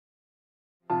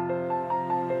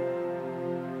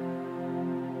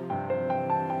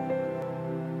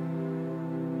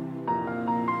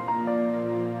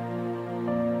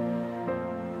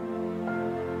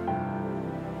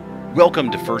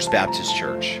Welcome to First Baptist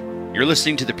Church. You're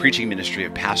listening to the preaching ministry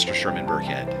of Pastor Sherman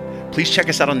Burkhead. Please check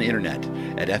us out on the internet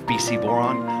at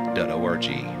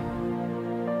fbcboron.org.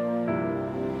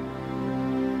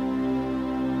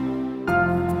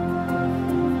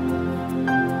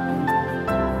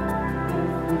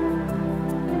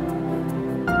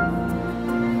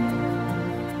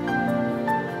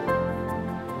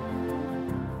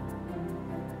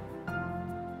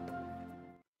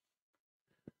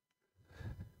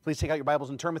 Please take out your Bibles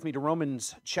and turn with me to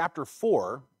Romans chapter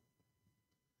 4.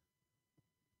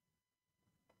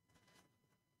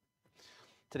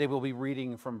 Today we'll be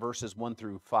reading from verses 1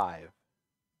 through 5.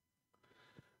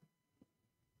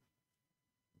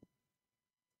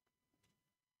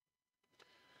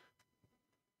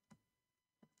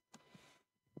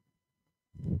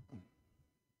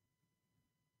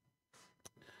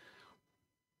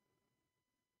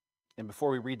 And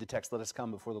before we read the text, let us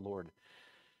come before the Lord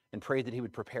and pray that He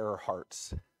would prepare our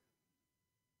hearts.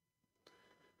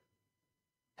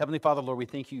 Heavenly Father, Lord, we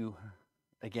thank you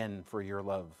again for your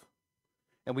love.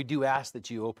 And we do ask that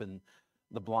you open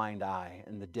the blind eye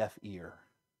and the deaf ear,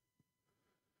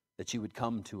 that you would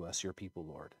come to us, your people,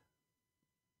 Lord.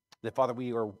 That, Father,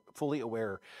 we are fully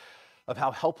aware of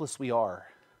how helpless we are.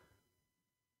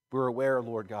 We're aware,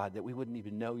 Lord God, that we wouldn't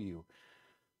even know you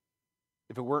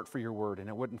if it weren't for your word and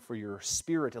it wasn't for your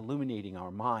Spirit illuminating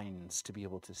our minds to be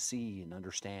able to see and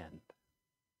understand.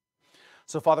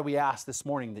 So, Father, we ask this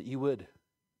morning that you would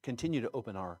continue to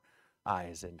open our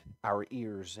eyes and our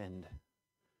ears and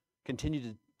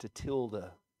continue to till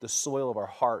the soil of our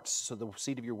hearts so the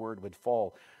seed of your word would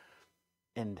fall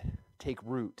and take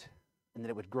root and that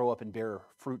it would grow up and bear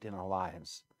fruit in our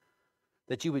lives.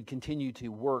 That you would continue to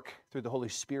work through the Holy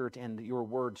Spirit and your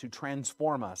word to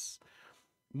transform us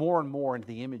more and more into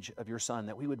the image of your Son,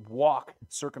 that we would walk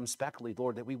circumspectly,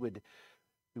 Lord, that we would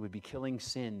be killing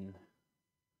sin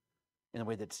in a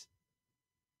way that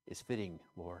is fitting,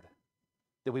 Lord.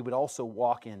 That we would also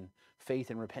walk in faith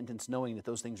and repentance, knowing that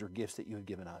those things are gifts that you have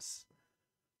given us.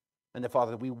 And that,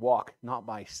 Father, that we walk not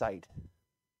by sight,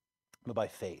 but by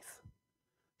faith,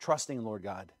 trusting, Lord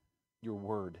God, your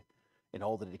word and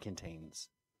all that it contains.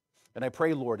 And I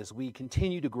pray, Lord, as we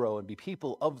continue to grow and be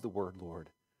people of the word, Lord,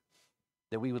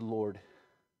 that we would, Lord,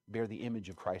 bear the image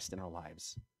of Christ in our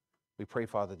lives. We pray,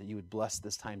 Father, that you would bless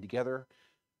this time together,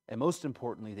 and most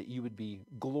importantly, that you would be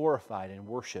glorified and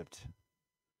worshiped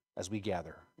as we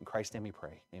gather. In Christ's name we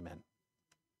pray. Amen.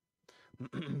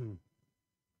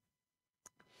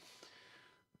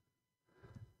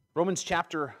 Romans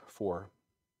chapter 4,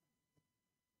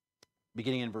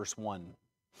 beginning in verse 1.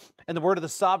 And the word of the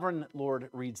sovereign Lord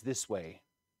reads this way: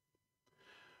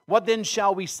 What then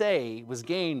shall we say was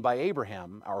gained by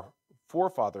Abraham, our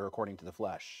forefather according to the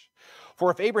flesh? For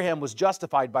if Abraham was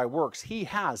justified by works, he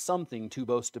has something to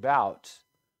boast about,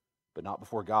 but not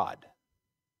before God.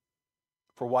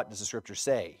 For what does the Scripture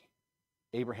say?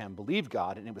 Abraham believed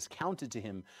God, and it was counted to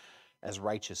him as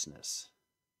righteousness.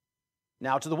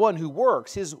 Now to the one who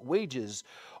works, his wages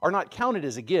are not counted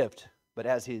as a gift, but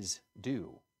as his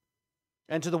due.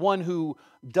 And to the one who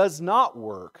does not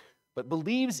work, but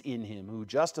believes in him who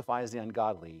justifies the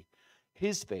ungodly,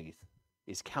 his faith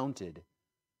is counted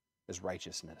as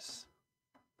righteousness.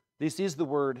 This is the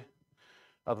word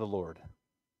of the Lord.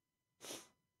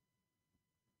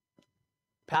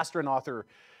 Pastor and author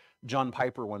John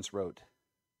Piper once wrote,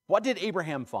 "What did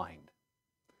Abraham find?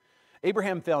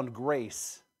 Abraham found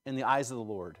grace in the eyes of the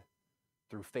Lord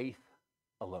through faith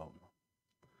alone."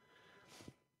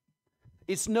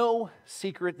 It's no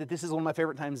secret that this is one of my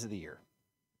favorite times of the year.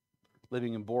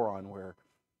 Living in Boron, where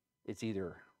it's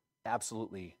either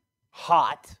absolutely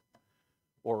hot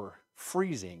or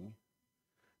freezing,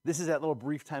 this is that little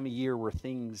brief time of year where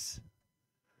things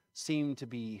seem to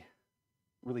be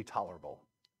really tolerable.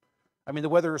 I mean, the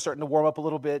weather is starting to warm up a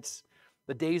little bit.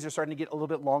 The days are starting to get a little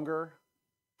bit longer.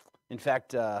 In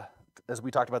fact, as we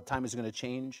talked about, the time is going to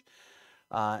change,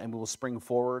 and we will spring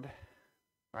forward,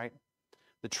 right?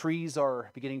 The trees are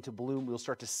beginning to bloom. We'll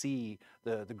start to see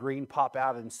the green pop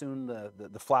out, and soon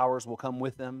the flowers will come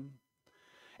with them.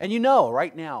 And you know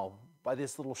right now, by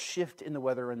this little shift in the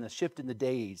weather and the shift in the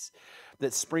days,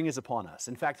 that spring is upon us.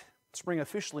 In fact, spring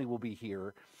officially will be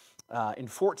here in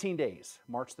 14 days.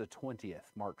 March the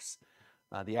 20th marks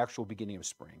the actual beginning of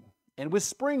spring. And with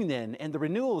spring then, and the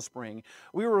renewal of spring,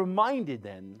 we were reminded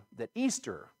then that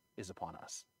Easter is upon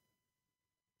us,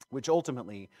 which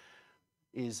ultimately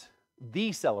is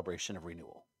the celebration of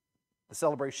renewal, the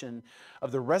celebration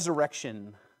of the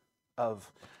resurrection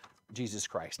of Jesus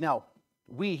Christ. Now,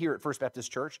 we here at First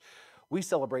Baptist Church, we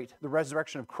celebrate the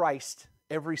resurrection of Christ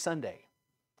every Sunday.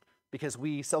 because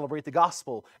we celebrate the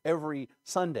gospel every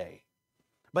Sunday.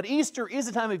 But Easter is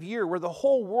a time of year where the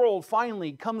whole world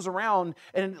finally comes around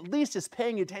and at least is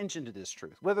paying attention to this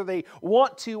truth, whether they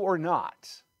want to or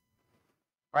not.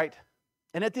 Right?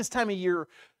 And at this time of year,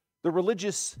 the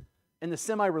religious and the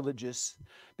semi-religious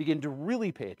begin to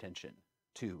really pay attention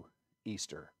to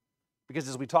Easter. Because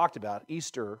as we talked about,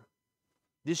 Easter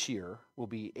this year will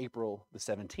be April the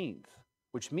 17th,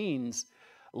 which means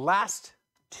last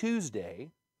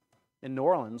Tuesday in New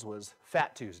Orleans was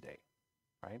Fat Tuesday,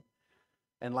 right?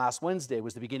 And last Wednesday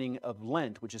was the beginning of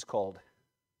Lent, which is called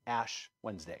Ash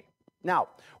Wednesday. Now,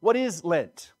 what is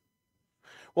Lent?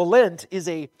 Well, Lent is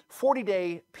a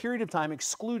 40-day period of time,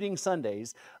 excluding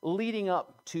Sundays, leading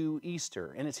up to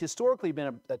Easter. And it's historically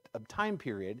been a time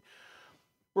period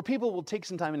where people will take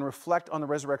some time and reflect on the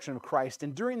resurrection of Christ.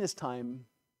 And during this time,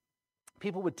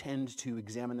 people would tend to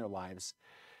examine their lives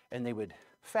and they would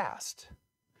fast.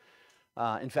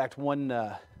 In fact, one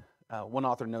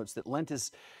author notes that Lent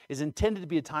is intended to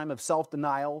be a time of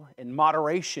self-denial and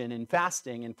moderation in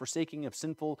fasting and forsaking of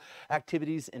sinful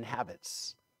activities and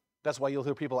habits. That's why you'll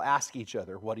hear people ask each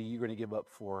other, what are you going to give up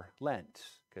for Lent?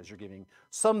 Because you're giving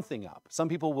something up. Some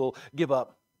people will give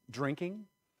up drinking.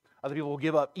 Other people will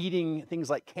give up eating things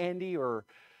like candy or,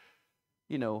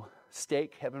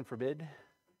 steak, heaven forbid.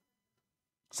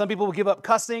 Some people will give up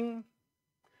cussing.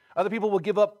 Other people will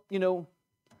give up, video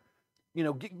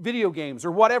games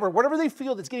or whatever they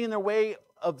feel that's getting in their way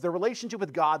of their relationship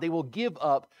with God, they will give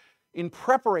up in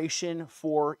preparation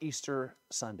for Easter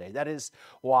Sunday. That is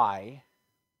why,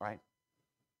 right?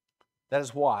 That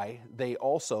is why they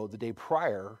also, the day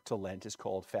prior to Lent, is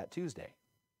called Fat Tuesday.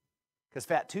 Because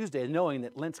Fat Tuesday, knowing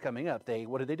that Lent's coming up,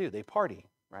 what do? They party,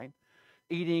 right?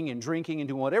 Eating and drinking and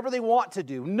doing whatever they want to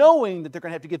do, knowing that they're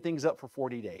going to have to give things up for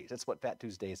 40 days. That's what Fat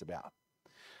Tuesday is about.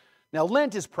 Now,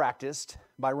 Lent is practiced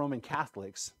by Roman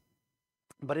Catholics,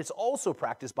 but it's also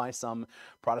practiced by some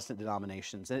Protestant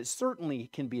denominations, and it certainly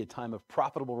can be a time of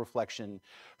profitable reflection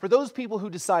for those people who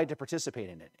decide to participate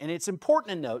in it. And it's important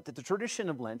to note that the tradition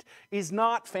of Lent is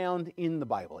not found in the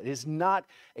Bible. It is not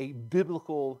a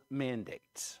biblical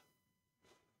mandate,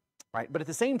 right? But at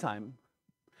the same time,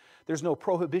 there's no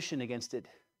prohibition against it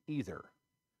either.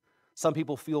 Some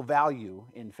people feel value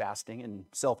in fasting and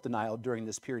self-denial during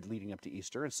this period leading up to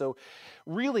Easter. And so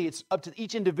really it's up to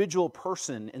each individual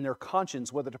person and their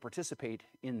conscience whether to participate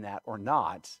in that or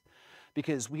not,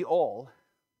 because we all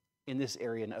in this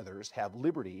area and others have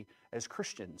liberty as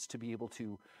Christians to be able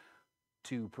to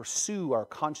pursue our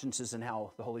consciences and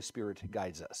how the Holy Spirit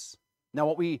guides us. Now,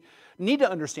 what we need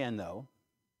to understand, though,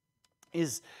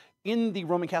 is in the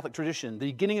Roman Catholic tradition, the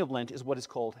beginning of Lent is what is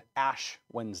called Ash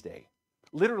Wednesday.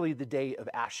 Literally the day of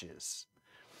ashes.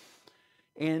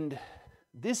 And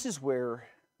this is where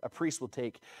a priest will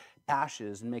take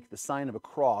ashes and make the sign of a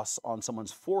cross on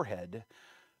someone's forehead.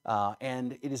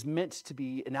 And it is meant to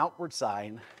be an outward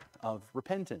sign of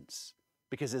repentance.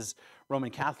 Because as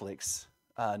Roman Catholics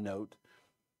note,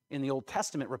 in the Old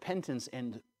Testament, repentance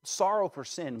and sorrow for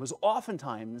sin was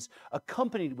oftentimes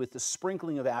accompanied with the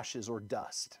sprinkling of ashes or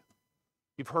dust.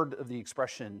 You've heard of the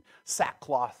expression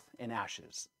sackcloth and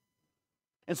ashes.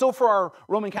 And so for our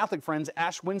Roman Catholic friends,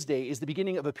 Ash Wednesday is the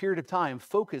beginning of a period of time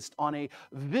focused on a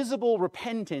visible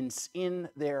repentance in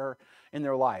their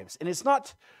lives. And it's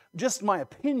not just my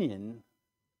opinion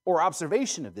or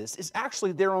observation of this, it's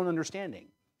actually their own understanding.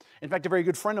 In fact, a very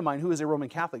good friend of mine who is a Roman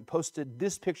Catholic posted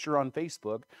this picture on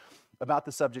Facebook about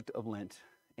the subject of Lent,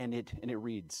 and it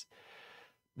reads,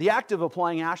 "The act of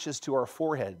applying ashes to our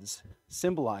foreheads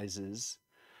symbolizes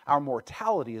our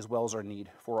mortality as well as our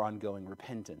need for ongoing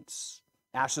repentance.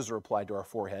 Ashes are applied to our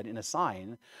forehead in a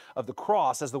sign of the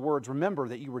cross as the words, 'Remember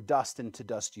that you were dust and to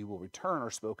dust you will return,'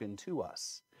 are spoken to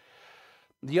us."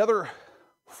 The other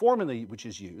formula which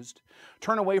is used,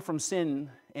 "Turn away from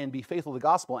sin and be faithful to the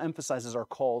gospel," emphasizes our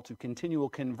call to continual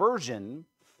conversion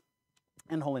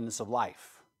and holiness of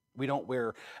life. We don't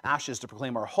wear ashes to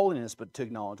proclaim our holiness, but to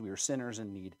acknowledge we are sinners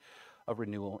in need of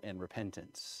renewal and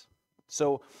repentance.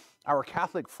 So our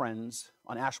Catholic friends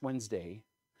on Ash Wednesday,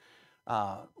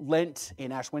 Lent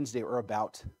and Ash Wednesday are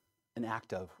about an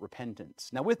act of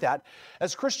repentance. Now with that,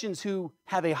 as Christians who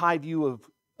have a high view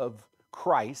of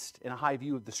Christ and a high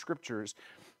view of the Scriptures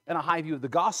and a high view of the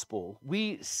gospel,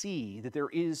 we see that there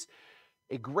is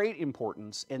a great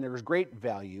importance and there is great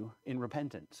value in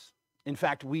repentance. In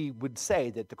fact, we would say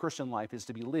that the Christian life is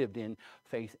to be lived in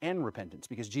faith and repentance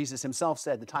because Jesus himself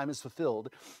said, "The time is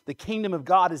fulfilled, the kingdom of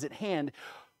God is at hand.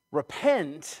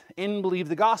 Repent and believe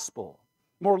the gospel."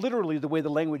 More literally, the way the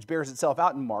language bears itself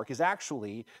out in Mark is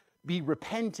actually be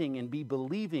repenting and be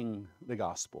believing the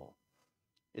gospel.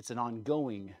 It's an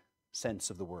ongoing sense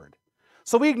of the word.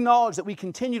 So we acknowledge that we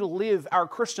continue to live our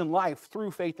Christian life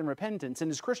through faith and repentance. And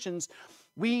as Christians,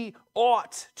 we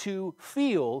ought to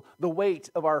feel the weight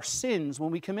of our sins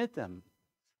when we commit them.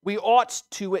 We ought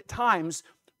to, at times,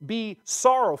 be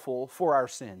sorrowful for our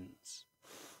sins.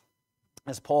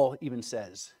 As Paul even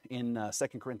says in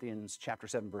 2 Corinthians chapter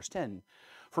 7, verse 10,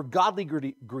 for godly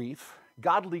grief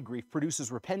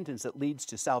produces repentance that leads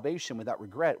to salvation without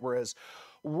regret, whereas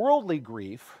worldly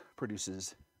grief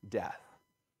produces death.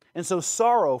 And so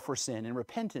sorrow for sin and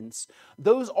repentance,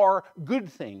 those are good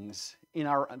things in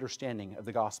our understanding of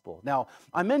the gospel. Now,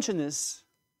 I mention this,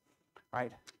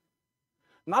 right,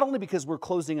 not only because we're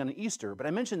closing on Easter, but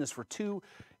I mention this for two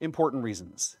important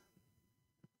reasons.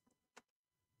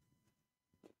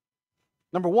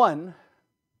 Number one,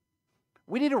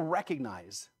 we need to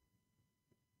recognize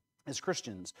as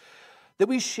Christians that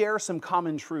we share some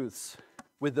common truths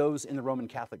with those in the Roman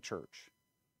Catholic Church.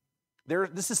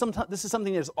 This is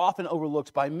something that is often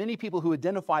overlooked by many people who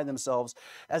identify themselves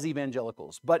as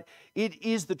evangelicals, but it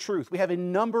is the truth. We have a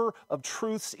number of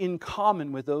truths in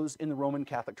common with those in the Roman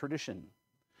Catholic tradition.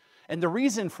 And the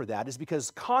reason for that is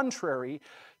because contrary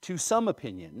to some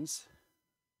opinions,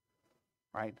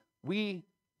 right, we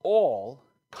all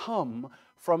come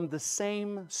from the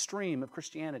same stream of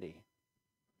Christianity.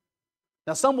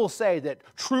 Now, some will say that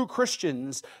true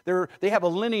Christians, they have a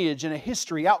lineage and a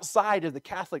history outside of the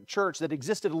Catholic Church that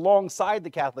existed alongside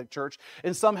the Catholic Church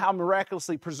and somehow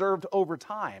miraculously preserved over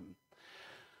time.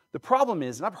 The problem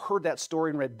is, and I've heard that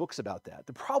story and read books about that,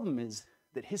 the problem is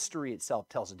that history itself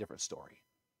tells a different story.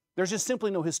 There's just simply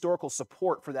no historical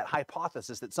support for that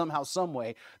hypothesis that somehow, some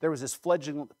way, there was this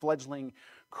fledgling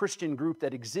Christian group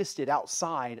that existed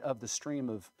outside of the stream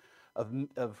of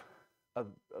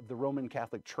the Roman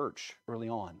Catholic Church early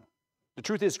on. The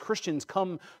truth is, Christians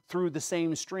come through the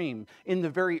same stream in the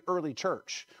very early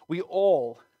church. We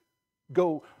all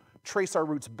trace our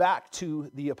roots back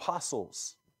to the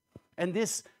apostles. And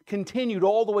this continued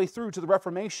all the way through to the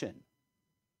Reformation.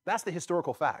 That's the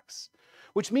historical facts.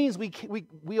 Which means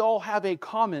we all have a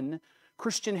common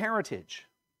Christian heritage.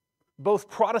 Both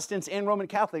Protestants and Roman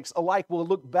Catholics alike will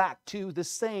look back to the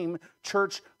same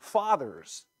church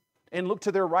fathers and look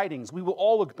to their writings. We will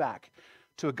all look back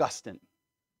to Augustine.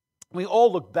 We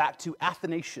all look back to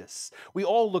Athanasius. We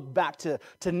all look back to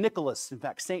Nicholas. In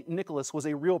fact, St. Nicholas was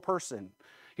a real person.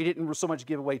 He didn't so much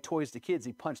give away toys to kids.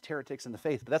 He punched heretics in the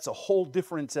face. But that's a whole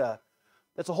different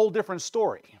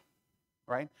story.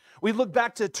 Right? We look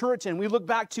back to Turretin, we look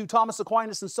back to Thomas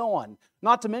Aquinas and so on.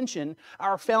 Not to mention,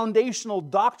 our foundational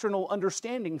doctrinal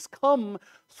understandings come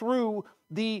through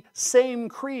the same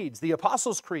creeds, the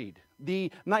Apostles' Creed,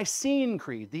 the Nicene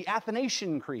Creed, the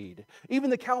Athanasian Creed. Even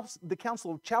the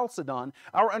Council of Chalcedon,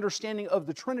 our understanding of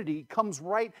the Trinity comes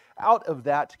right out of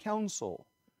that council.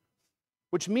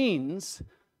 Which means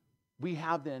we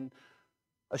have then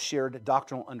a shared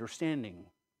doctrinal understanding.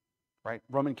 Right?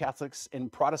 Roman Catholics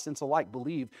and Protestants alike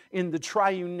believe in the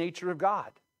triune nature of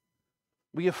God.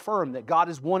 We affirm that God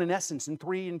is one in essence and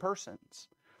three in persons.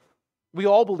 We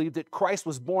all believe that Christ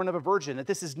was born of a virgin, that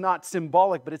this is not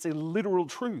symbolic, but it's a literal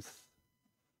truth.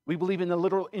 We believe in the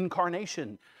literal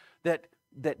incarnation, that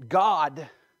God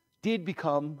did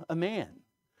become a man.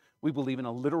 We believe in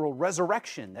a literal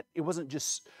resurrection, that it wasn't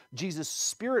just Jesus'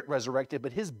 spirit resurrected,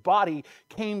 but his body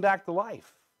came back to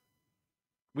life.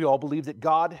 We all believe that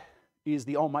God is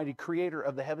the almighty creator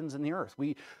of the heavens and the earth.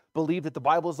 We believe that the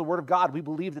Bible is the word of God. We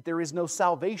believe that there is no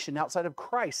salvation outside of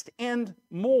Christ and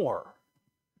more.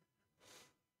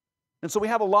 And so we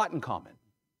have a lot in common.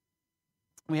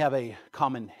 We have a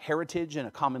common heritage and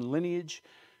a common lineage,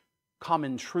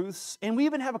 common truths, and we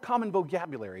even have a common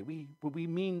vocabulary. We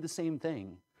mean the same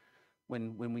thing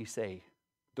when we say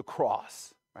the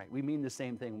cross, right? We mean the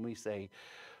same thing when we say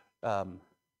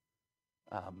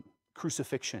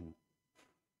crucifixion.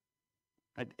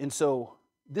 Right? And so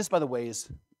this, by the way,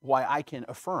 is why I can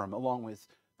affirm, along with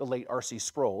the late R.C.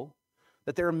 Sproul,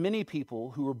 that there are many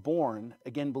people who were born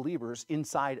again believers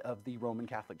inside of the Roman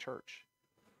Catholic Church.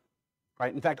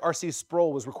 Right? In fact, R.C.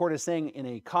 Sproul was recorded saying in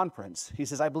a conference, he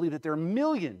says, I believe that there are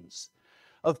millions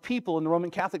of people in the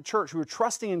Roman Catholic Church who are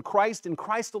trusting in Christ and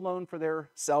Christ alone for their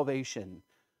salvation.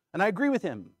 And I agree with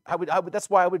him. That's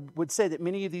why I would say that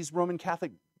many of these Roman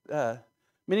Catholic,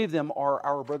 many of them are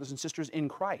our brothers and sisters in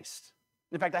Christ.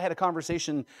 In fact, I had a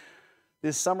conversation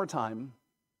this summertime.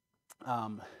 I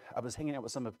was hanging out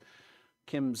with some of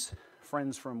Kim's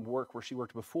friends from work where she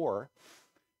worked before,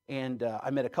 and I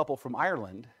met a couple from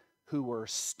Ireland who were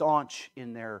staunch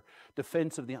in their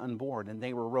defense of the unborn, and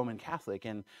they were Roman Catholic.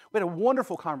 And we had a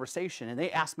wonderful conversation, and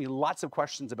they asked me lots of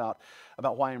questions about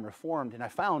why I'm Reformed, and I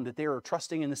found that they were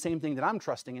trusting in the same thing that I'm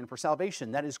trusting in for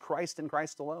salvation. That is Christ and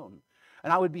Christ alone.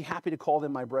 and I would be happy to call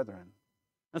them my brethren.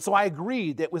 And so I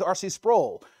agree that with R.C.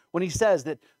 Sproul when he says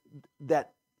that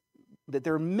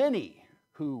there are many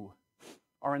who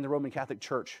are in the Roman Catholic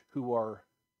Church who are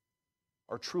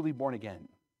truly born again.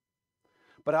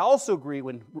 But I also agree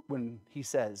when he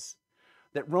says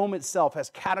that Rome itself has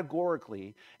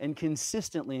categorically and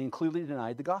consistently and clearly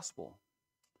denied the gospel.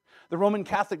 The Roman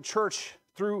Catholic Church,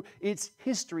 through its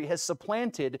history, has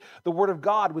supplanted the Word of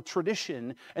God with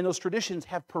tradition, and those traditions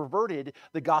have perverted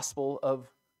the gospel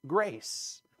of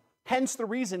grace. Hence the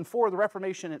reason for the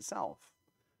Reformation itself.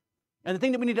 And the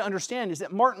thing that we need to understand is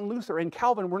that Martin Luther and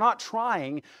Calvin were not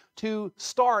trying to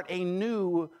start a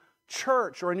new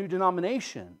church or a new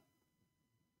denomination.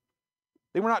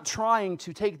 They were not trying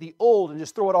to take the old and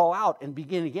just throw it all out and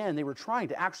begin again. They were trying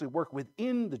to actually work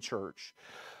within the church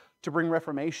to bring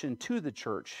reformation to the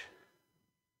church,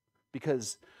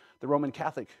 because the Roman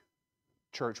Catholic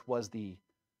Church was the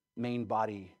main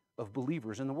body of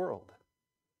believers in the world.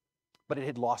 But it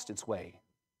had lost its way.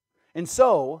 And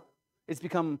so it's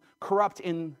become corrupt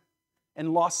and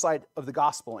lost sight of the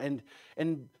gospel. And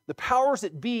the powers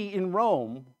that be in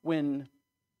Rome, when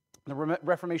the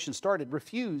Reformation started,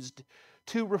 refused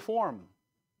to reform.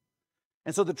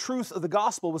 And so the truth of the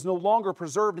gospel was no longer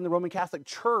preserved in the Roman Catholic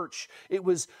Church. It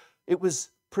was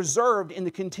preserved in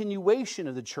the continuation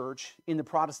of the church in the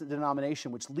Protestant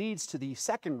denomination, which leads to the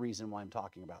second reason why I'm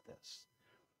talking about this.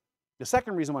 The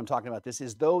second reason why I'm talking about this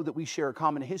is, though that we share a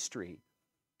common history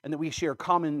and that we share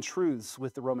common truths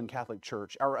with the Roman Catholic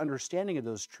Church, our understanding of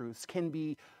those truths can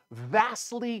be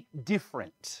vastly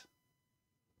different.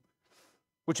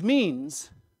 Which means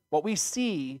what we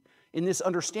see in this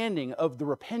understanding of the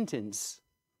repentance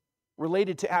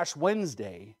related to Ash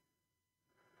Wednesday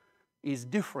is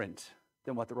different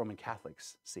than what the Roman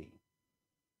Catholics see.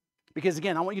 Because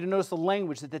again, I want you to notice the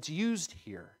language that's used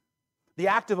here. The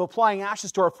act of applying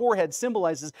ashes to our forehead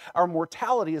symbolizes our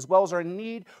mortality as well as our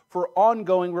need for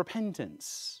ongoing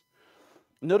repentance.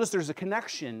 Notice there's a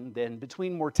connection then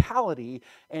between mortality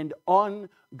and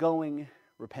ongoing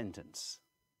repentance.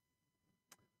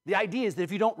 The idea is that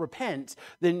if you don't repent,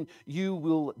 then you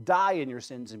will die in your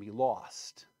sins and be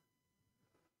lost.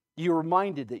 You're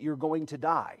reminded that you're going to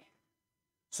die,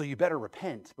 so you better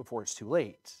repent before it's too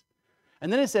late.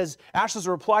 And then it says, ashes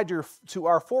are applied to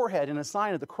our forehead in a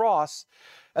sign of the cross,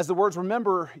 as the words,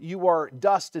 remember you are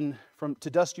dust, and to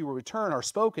dust you will return, are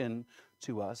spoken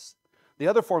to us. The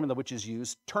other formula which is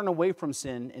used, turn away from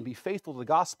sin and be faithful to the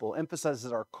gospel,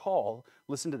 emphasizes our call,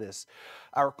 listen to this,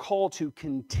 our call to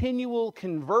continual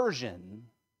conversion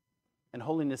and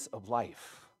holiness of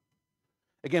life.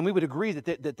 Again, we would agree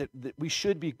that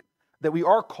we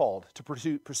are called to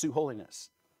pursue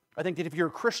holiness. I think that if you're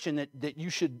a Christian, that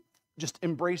you should just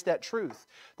embrace that truth,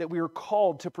 that we are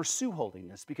called to pursue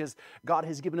holiness because God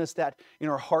has given us that in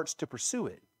our hearts to pursue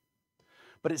it.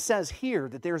 But it says here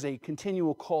that there's a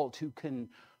continual call to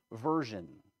conversion.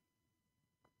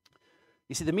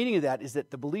 You see, the meaning of that is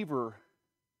that the believer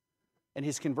and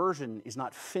his conversion is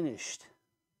not finished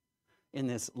in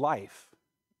this life.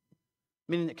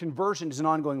 Meaning that conversion is an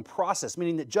ongoing process,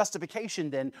 meaning that justification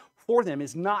then for them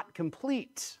is not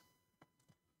complete.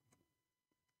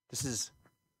 This is,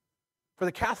 for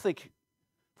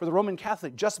the Roman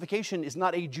Catholic, justification is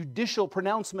not a judicial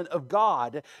pronouncement of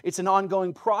God. It's an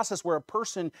ongoing process where a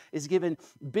person is given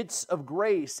bits of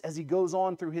grace as he goes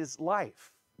on through his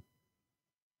life.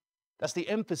 That's the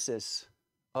emphasis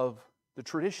of the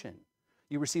tradition.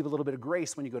 You receive a little bit of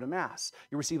grace when you go to Mass.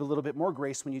 You receive a little bit more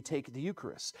grace when you take the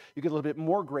Eucharist. You get a little bit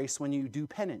more grace when you do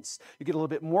penance. You get a little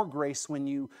bit more grace when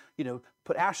you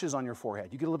put ashes on your forehead.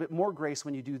 You get a little bit more grace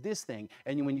when you do this thing,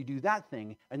 and when you do that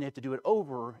thing, and you have to do it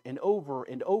over and over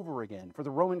and over again. For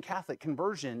the Roman Catholic,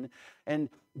 conversion and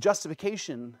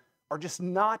justification are just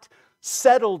not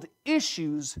settled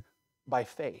issues by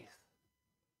faith.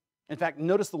 In fact,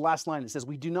 notice the last line. It says,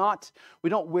 we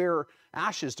don't wear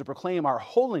ashes to proclaim our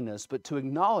holiness, but to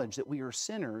acknowledge that we are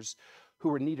sinners who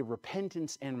are in need of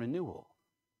repentance and renewal.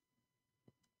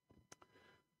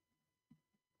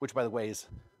 Which, by the way, is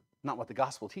not what the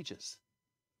gospel teaches.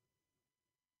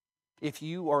 If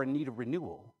you are in need of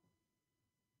renewal,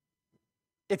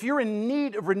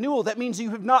 that means you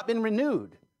have not been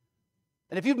renewed.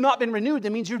 And if you've not been renewed,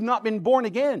 that means you've not been born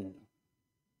again.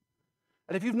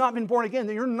 And if you've not been born again,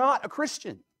 then you're not a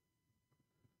Christian.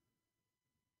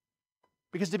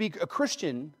 Because to be a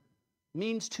Christian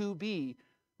means to be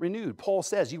renewed. Paul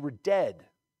says you were dead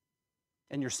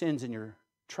in your sins and your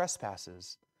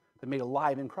trespasses, but made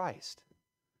alive in Christ.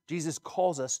 Jesus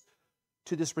calls us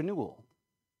to this renewal,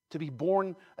 to be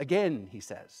born again, he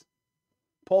says.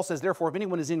 Paul says, therefore, if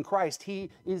anyone is in Christ,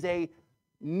 he is a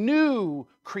new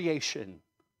creation.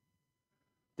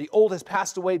 The old has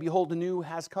passed away, behold, the new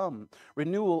has come.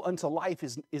 Renewal unto life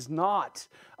is not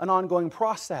an ongoing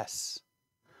process.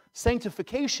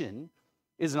 Sanctification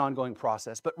is an ongoing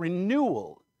process, but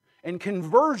renewal and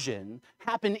conversion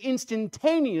happen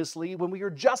instantaneously when we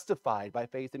are justified by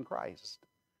faith in Christ.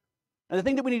 And the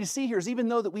thing that we need to see here is even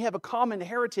though that we have a common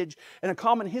heritage and a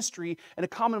common history and a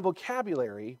common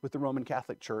vocabulary with the Roman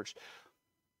Catholic Church,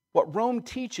 what Rome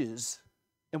teaches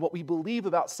and what we believe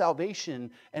about salvation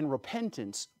and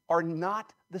repentance are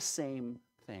not the same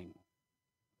thing.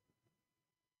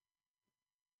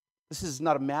 This is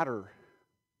not a matter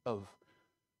of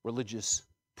religious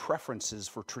preferences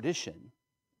for tradition.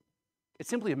 It's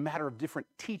simply a matter of different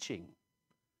teaching.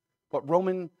 What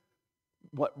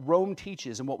Rome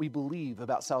teaches and what we believe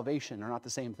about salvation are not the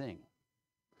same thing.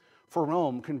 For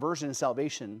Rome, conversion and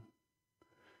salvation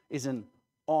is an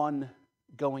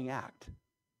ongoing act,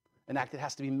 an act that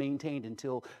has to be maintained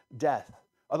until death.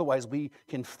 Otherwise, we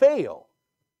can fail,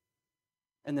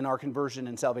 and then our conversion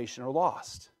and salvation are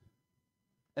lost.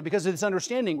 And because of this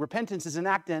understanding, repentance is an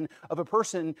act then of a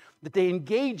person that they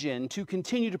engage in to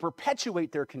continue to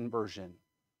perpetuate their conversion.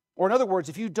 Or in other words,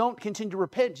 if you don't continue to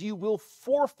repent, you will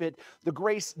forfeit the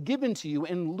grace given to you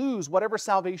and lose whatever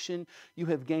salvation you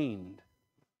have gained.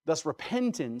 Thus,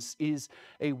 repentance is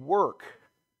a work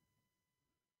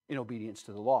in obedience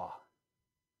to the law.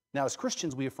 Now, as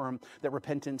Christians, we affirm that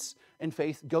repentance and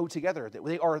faith go together,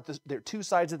 that they're two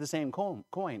sides of the same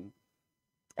coin.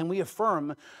 And we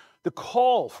affirm the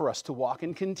call for us to walk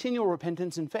in continual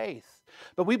repentance and faith.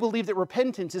 But we believe that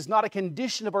repentance is not a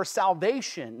condition of our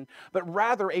salvation, but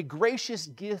rather a gracious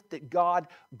gift that God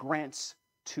grants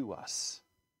to us.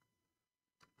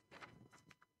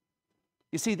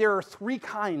 You see, there are three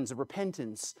kinds of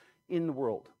repentance in the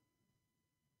world.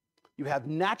 You have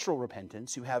natural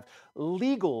repentance, you have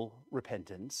legal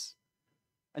repentance,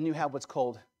 and you have what's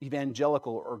called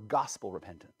evangelical or gospel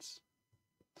repentance.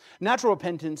 Natural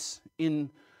repentance,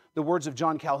 in the words of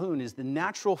John Calhoun, is the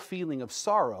natural feeling of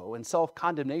sorrow and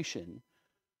self-condemnation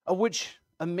of which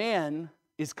a man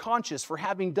is conscious for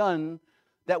having done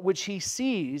that which he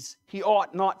sees he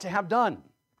ought not to have done.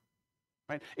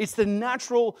 Right? It's the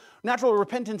natural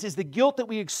repentance is the guilt that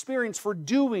we experience for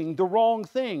doing the wrong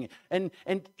thing. And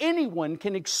anyone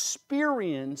can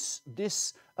experience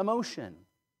this emotion.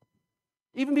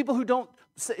 Even people who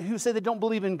say they don't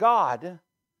believe in God,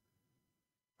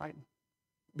 right?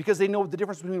 Because they know the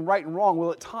difference between right and wrong,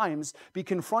 will at times be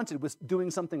confronted with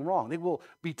doing something wrong. They will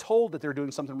be told that they're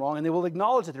doing something wrong, and they will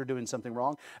acknowledge that they're doing something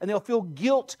wrong, and they'll feel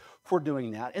guilt for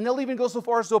doing that, and they'll even go so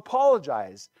far as to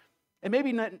apologize, and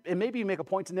maybe make a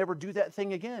point to never do that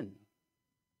thing again.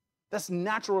 That's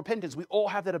natural repentance. We all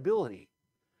have that ability,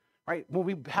 right? When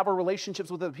we have our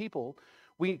relationships with other people,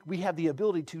 we have the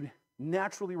ability to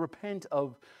naturally repent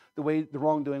of the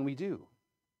wrongdoing we do.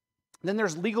 Then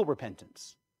there's legal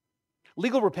repentance.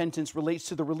 Legal repentance relates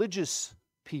to the religious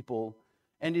people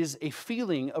and is a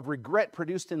feeling of regret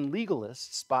produced in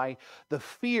legalists by the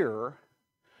fear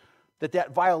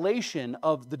that violation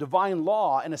of the divine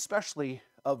law, and especially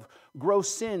of gross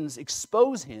sins,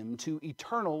 expose him to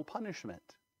eternal punishment.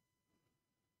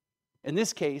 In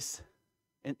this case,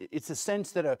 it's a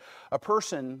sense that a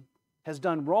person has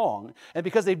done wrong, and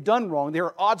because they've done wrong, they're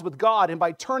at odds with God, and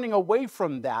by turning away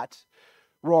from that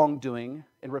wrongdoing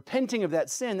and repenting of that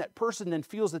sin, that person then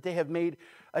feels that they have made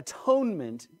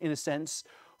atonement, in a sense,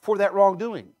 for that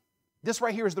wrongdoing. This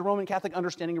right here is the Roman Catholic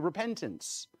understanding of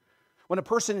repentance. When a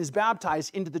person is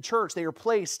baptized into the church, they are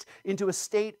placed into a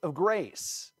state of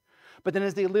grace. But then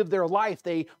as they live their life,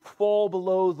 they fall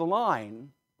below the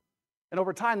line. And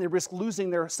over time, they risk losing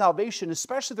their salvation,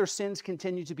 especially if their sins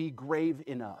continue to be grave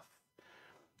enough.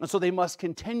 And so they must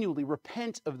continually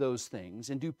repent of those things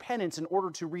and do penance in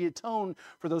order to reatone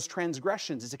for those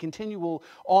transgressions. It's a continual,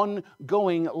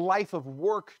 ongoing life of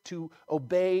work to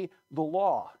obey the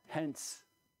law, hence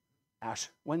Ash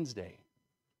Wednesday.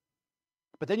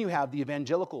 But then you have the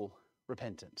evangelical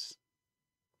repentance.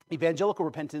 Evangelical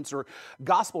repentance or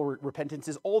gospel repentance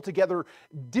is altogether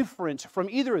different from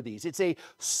either of these. It's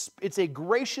a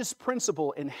gracious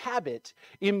principle and habit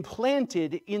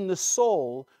implanted in the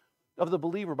soul of the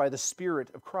believer by the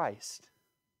Spirit of Christ.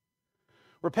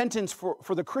 Repentance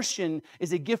for the Christian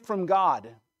is a gift from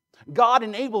God. God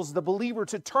enables the believer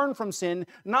to turn from sin,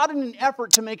 not in an effort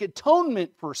to make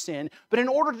atonement for sin, but in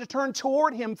order to turn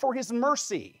toward Him for His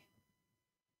mercy.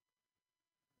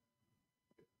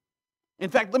 In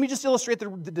fact, let me just illustrate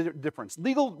the difference.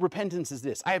 Legal repentance is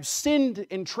this: I have sinned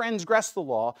and transgressed the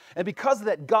law, and because of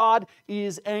that, God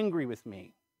is angry with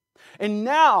me. And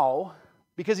now,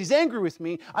 because He's angry with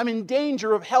me, I'm in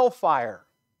danger of hellfire,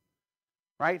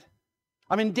 right?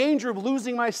 I'm in danger of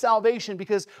losing my salvation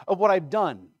because of what I've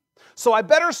done. So I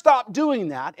better stop doing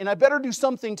that, and I better do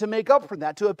something to make up for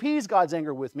that, to appease God's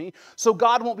anger with me, so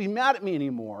God won't be mad at me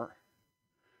anymore.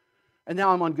 And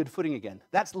now I'm on good footing again.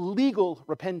 That's legal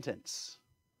repentance.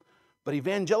 But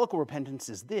evangelical repentance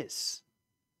is this: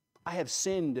 I have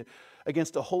sinned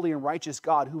against a holy and righteous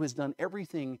God who has done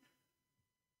everything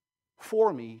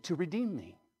for me to redeem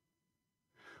me.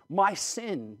 My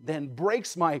sin then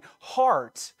breaks my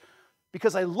heart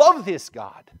because I love this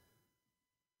God.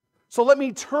 So let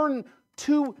me turn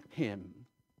to Him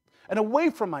and away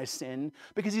from my sin,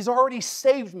 because He's already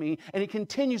saved me and He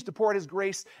continues to pour out His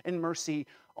grace and mercy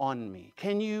on me.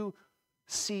 Can you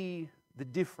see the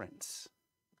difference?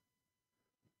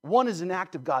 One is an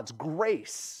act of God's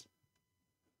grace.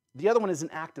 The other one is an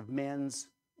act of man's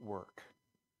work.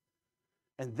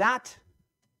 And that,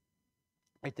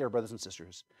 right there, brothers and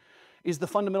sisters, is the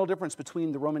fundamental difference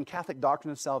between the Roman Catholic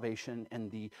doctrine of salvation and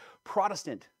the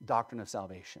Protestant doctrine of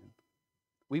salvation.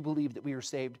 We believe that we are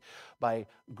saved by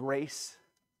grace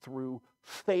through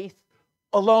faith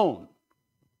alone,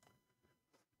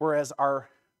 whereas our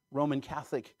Roman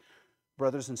Catholic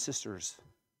brothers and sisters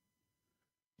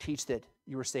teach that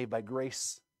you are saved by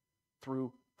grace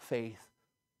through faith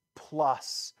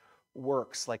plus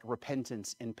works like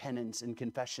repentance and penance and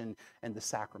confession and the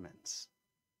sacraments.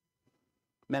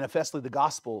 Manifestly, the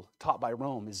gospel taught by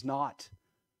Rome is not,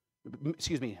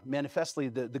 manifestly,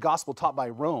 the gospel taught by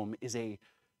Rome is a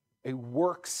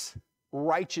works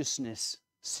righteousness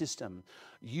system.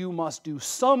 You must do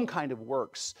some kind of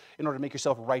works in order to make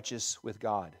yourself righteous with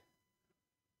God.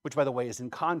 Which, by the way, is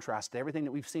in contrast to everything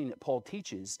that we've seen that Paul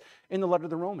teaches in the letter to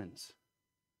the Romans,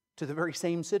 to the very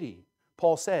same city.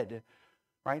 Paul said,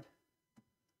 right?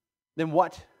 Then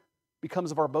what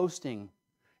becomes of our boasting?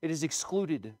 It is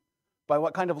excluded. By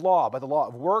what kind of law? By the law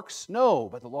of works? No,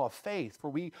 by the law of faith. For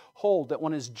we hold that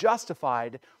one is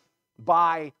justified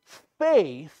by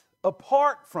faith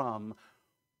apart from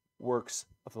works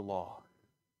of the law.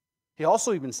 He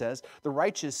also even says the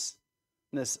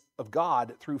righteousness of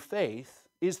God through faith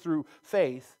is through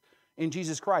faith in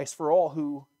Jesus Christ for all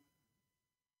who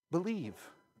believe.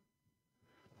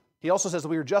 He also says that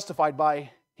we are justified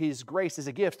by His grace as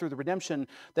a gift through the redemption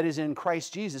that is in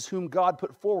Christ Jesus, whom God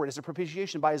put forward as a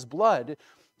propitiation by His blood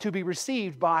to be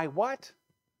received by what?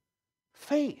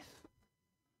 Faith.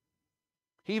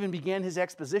 He even began his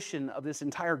exposition of this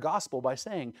entire gospel by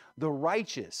saying, the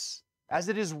righteous, as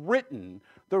it is written,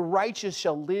 the righteous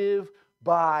shall live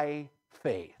by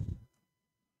faith.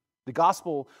 The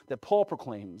gospel that Paul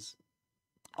proclaims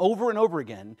over and over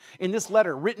again in this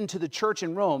letter written to the church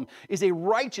in Rome is a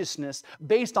righteousness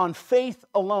based on faith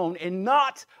alone and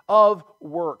not of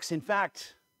works. In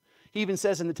fact, he even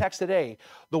says in the text today,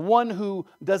 the one who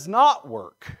does not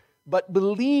work but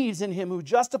believes in Him who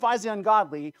justifies the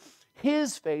ungodly,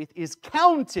 his faith is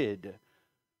counted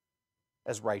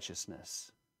as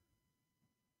righteousness.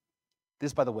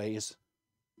 This, by the way, is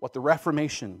what the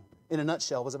Reformation in a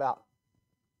nutshell was about.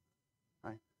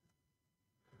 Right?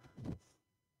 It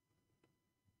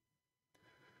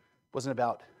wasn't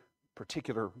about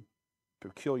particular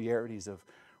peculiarities of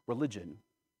religion.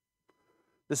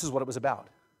 This is what it was about.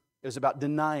 It was about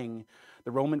denying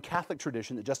the Roman Catholic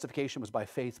tradition that justification was by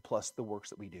faith plus the works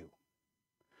that we do.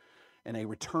 And a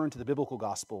return to the biblical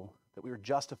gospel that we are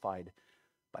justified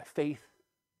by faith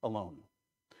alone.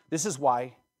 This is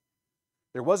why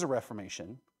there was a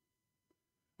Reformation,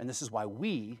 and this is why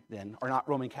we, then, are not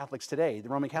Roman Catholics today. The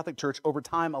Roman Catholic Church, over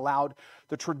time, allowed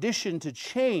the tradition to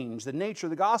change the nature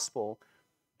of the gospel,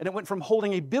 and it went from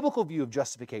holding a biblical view of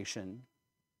justification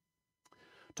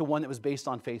to one that was based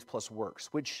on faith plus works,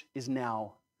 which is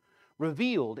now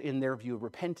revealed in their view of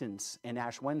repentance and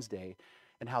Ash Wednesday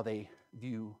and how they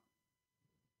view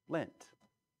Lent.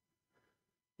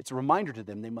 It's a reminder to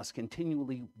them they must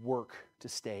continually work to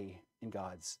stay in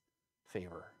God's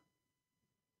favor.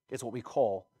 It's what we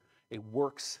call a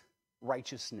works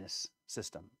righteousness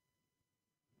system.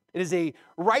 It is a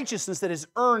righteousness that is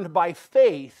earned by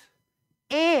faith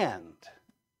and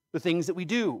the things that we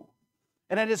do.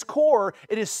 And at its core,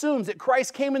 it assumes that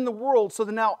Christ came in the world so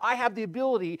that now I have the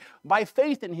ability, by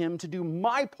faith in Him, to do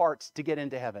my parts to get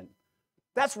into heaven.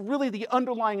 That's really the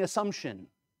underlying assumption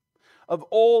of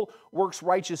all works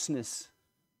righteousness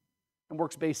and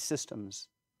works-based systems.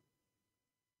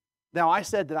 Now, I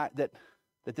said that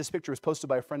this picture was posted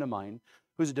by a friend of mine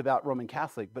who's a devout Roman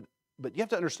Catholic, but you have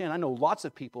to understand, I know lots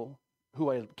of people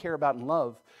who I care about and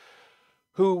love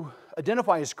who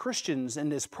identify as Christians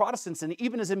and as Protestants and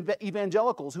even as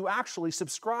evangelicals who actually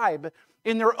subscribe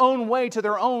in their own way to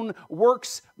their own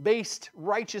works-based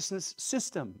righteousness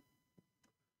system.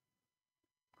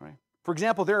 Right? For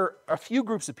example, there are a few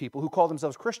groups of people who call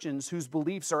themselves Christians whose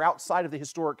beliefs are outside of the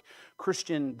historic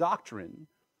Christian doctrine.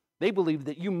 They believe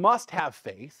that you must have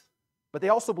faith, but they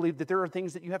also believe that there are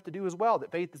things that you have to do as well,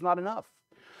 that faith is not enough.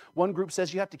 One group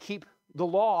says you have to keep the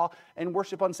law and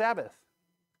worship on Sabbath.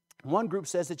 One group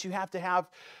says that you have to have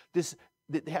this,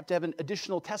 that they have to have an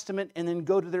additional testament and then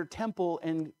go to their temple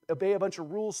and obey a bunch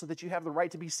of rules so that you have the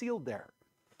right to be sealed there.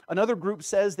 Another group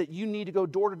says that you need to go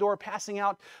door to door passing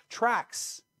out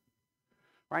tracts,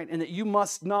 right? And that you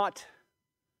must not,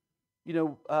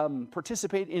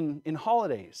 participate in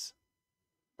holidays.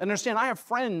 And understand, I have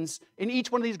friends in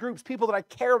each one of these groups, people that I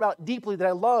care about deeply, that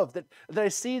I love, that I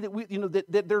see that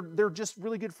that they're just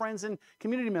really good friends and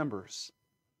community members.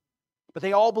 But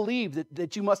they all believe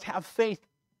that you must have faith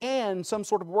and some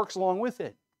sort of works along with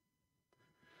it.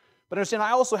 But understand,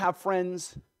 I also have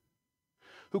friends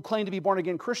who claim to be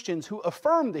born-again Christians who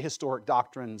affirm the historic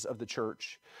doctrines of the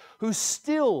church, who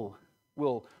still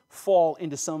will fall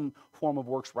into some form of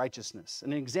works righteousness.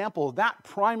 And an example of that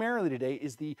primarily today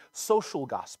is the social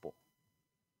gospel.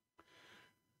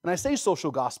 And I say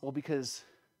social gospel because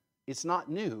it's not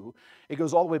new. It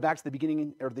goes all the way back to the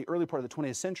beginning or the early part of the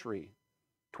 20th century.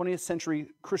 20th century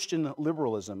Christian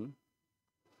liberalism.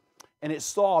 And it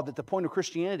saw that the point of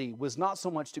Christianity was not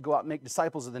so much to go out and make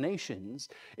disciples of the nations,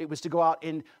 it was to go out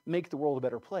and make the world a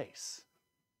better place.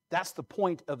 That's the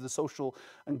point of the social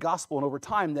and gospel. And over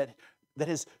time, that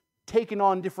has taken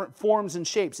on different forms and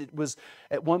shapes. It was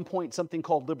at one point something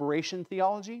called liberation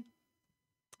theology,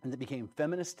 and it became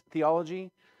feminist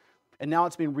theology. And now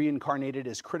it's been reincarnated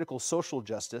as critical social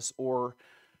justice or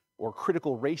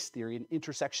critical race theory and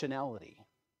intersectionality.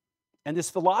 And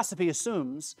this philosophy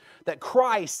assumes that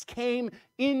Christ came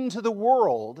into the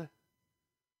world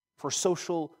for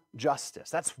social justice.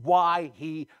 That's why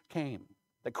he came.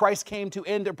 That Christ came to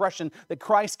end oppression, that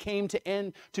Christ came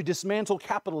to dismantle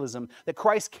capitalism, that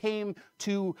Christ came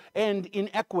to end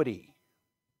inequity.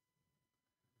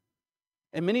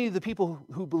 And many of the people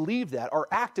who believe that are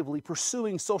actively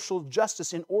pursuing social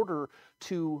justice in order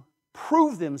to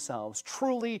prove themselves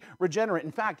truly regenerate.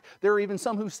 In fact, there are even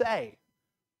some who say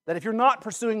that if you're not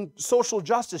pursuing social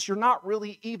justice, you're not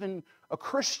really even a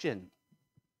Christian.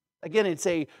 Again, it's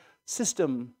a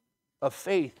system of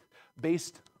faith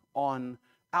based on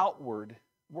outward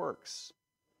works.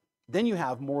 Then you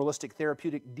have moralistic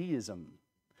therapeutic deism.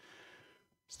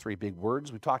 It's three big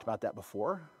words. We've talked about that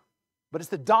before. But it's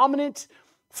the dominant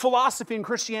philosophy in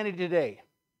Christianity today.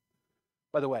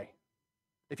 By the way,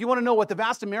 if you want to know what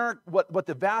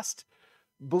the vast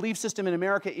belief system in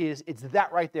America is, it's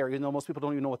that right there, even though most people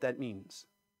don't even know what that means.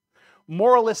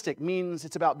 Moralistic means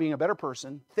it's about being a better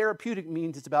person. Therapeutic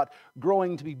means it's about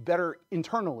growing to be better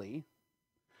internally.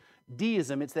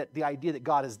 Deism, it's the idea that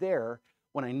God is there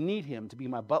when I need him to be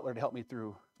my butler to help me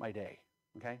through my day.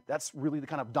 Okay? That's really the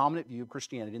kind of dominant view of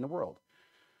Christianity in the world.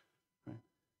 Right?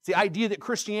 It's the idea that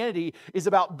Christianity is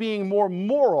about being more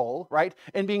moral, right?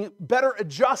 And being better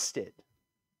adjusted.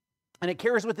 And it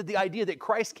carries with it the idea that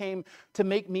Christ came to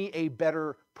make me a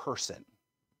better person.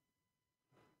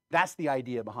 That's the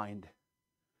idea behind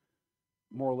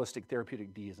moralistic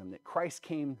therapeutic deism, that Christ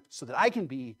came so that I can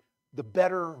be the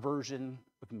better version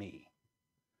of me.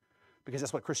 Because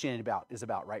that's what Christianity is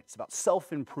about, right? It's about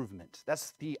self-improvement.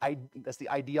 That's the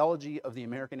ideology of the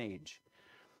American age.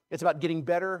 It's about getting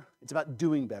better. It's about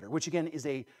doing better, which again is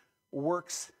a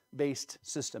works-based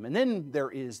system. And then there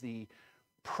is the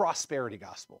prosperity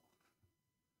gospel.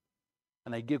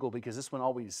 And I giggle because this one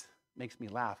always makes me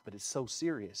laugh, but it's so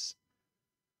serious.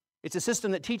 It's a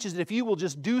system that teaches that if you will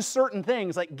just do certain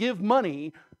things, like give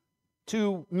money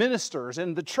to ministers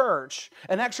in the church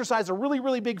and exercise a really,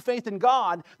 really big faith in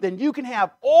God, then you can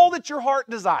have all that your heart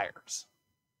desires.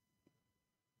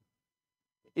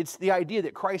 It's the idea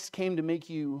that Christ came to make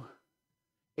you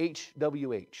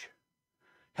HWH,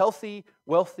 healthy,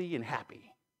 wealthy, and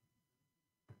happy.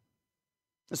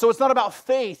 And so it's not about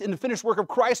faith in the finished work of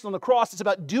Christ on the cross. It's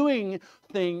about doing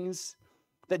things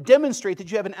that demonstrate that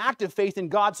you have an active faith in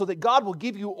God so that God will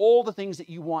give you all the things that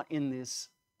you want in this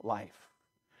life.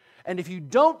 And if you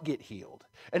don't get healed,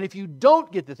 and if you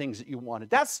don't get the things that you wanted,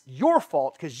 that's your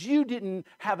fault because you didn't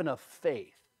have enough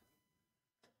faith.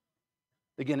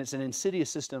 Again, it's an insidious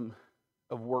system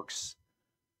of works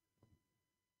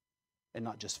and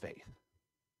not just faith.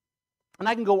 And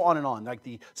I can go on and on, like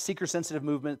the seeker-sensitive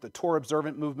movement, the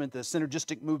Torah-observant movement, the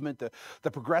synergistic movement,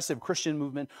 the progressive Christian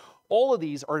movement. All of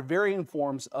these are varying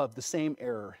forms of the same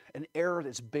error, an error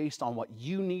that's based on what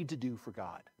you need to do for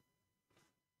God.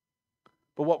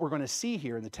 But what we're going to see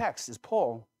here in the text is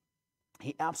Paul,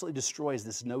 he absolutely destroys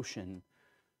this notion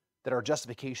that our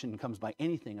justification comes by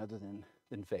anything other than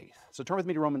faith. So turn with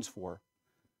me to Romans 4.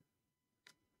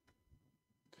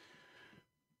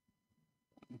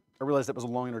 I realize that was a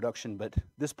long introduction, but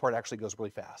this part actually goes really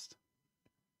fast.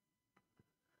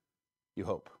 You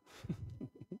hope.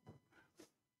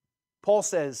 Paul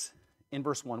says in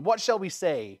verse 1, what shall we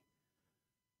say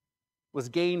was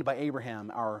gained by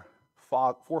Abraham, our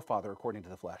forefather, according to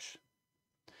the flesh?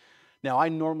 Now, I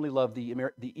normally love the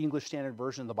English Standard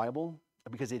Version of the Bible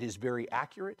because it is very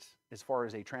accurate as far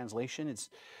as a translation.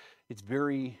 It's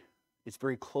very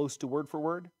close to word for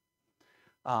word.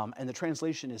 And the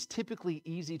translation is typically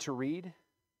easy to read.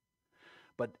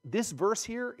 But this verse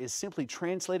here is simply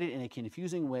translated in a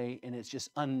confusing way, and it's just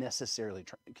unnecessarily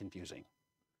confusing.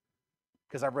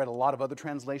 Because I've read a lot of other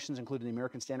translations, including the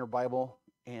American Standard Bible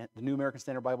and the New American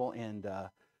Standard Bible and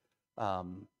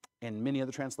many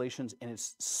other translations, and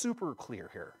it's super clear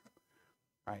here,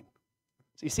 right?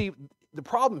 So you see, the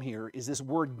problem here is this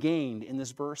word gained in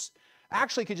this verse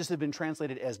actually could just have been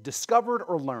translated as discovered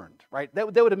or learned, right?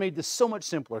 That would have made this so much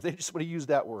simpler if they just would have used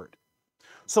that word.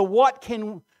 So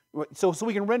so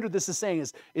we can render this as saying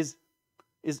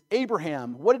is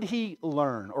Abraham, what did he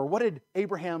learn? Or what did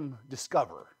Abraham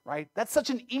discover, right? That's such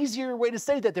an easier way to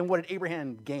say that than what did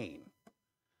Abraham gain?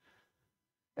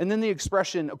 And then the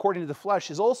expression, according to the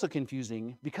flesh, is also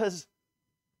confusing because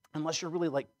unless you're really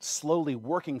like slowly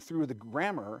working through the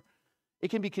grammar, it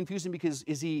can be confusing because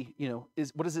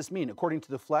what does this mean? According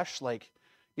to the flesh, like,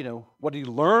 what did he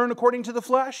learn according to the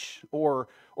flesh? Or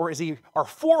is he our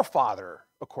forefather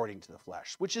according to the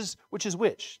flesh? Which is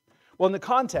which? Well, in the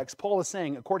context, Paul is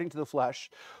saying, according to the flesh,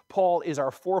 Paul is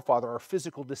our forefather, our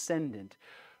physical descendant,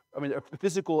 a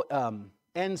physical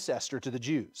ancestor to the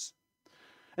Jews.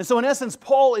 And so in essence,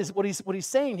 Paul is what he's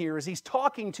saying here is he's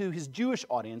talking to his Jewish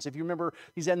audience. If you remember,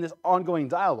 he's in this ongoing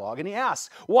dialogue, and he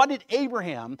asks, what did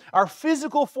Abraham, our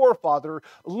physical forefather,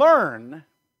 learn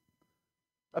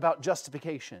about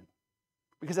justification?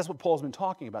 Because that's what Paul's been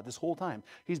talking about this whole time.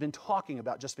 He's been talking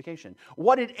about justification.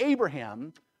 What did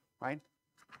Abraham, right,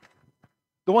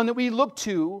 the one that we look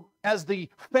to as the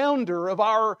founder of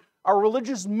our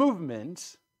religious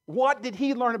movement, what did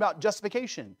he learn about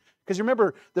justification? Because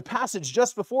remember, the passage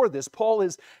just before this, Paul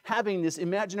is having this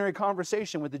imaginary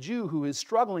conversation with a Jew who is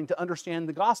struggling to understand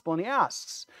the gospel, and he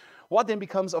asks, what then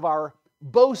becomes of our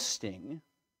boasting?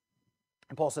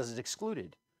 And Paul says it's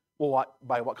excluded. Well,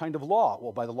 by what kind of law?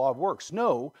 Well, by the law of works.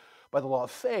 No, by the law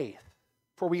of faith.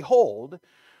 For we hold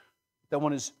that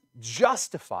one is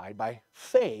justified by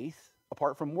faith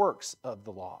apart from works of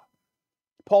the law.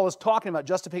 Paul is talking about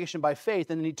justification by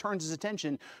faith, and then he turns his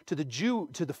attention to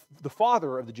the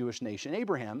father of the Jewish nation,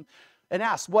 Abraham, and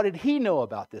asks, what did he know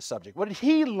about this subject? What did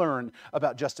he learn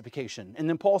about justification? And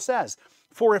then Paul says,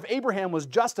 for if Abraham was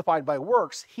justified by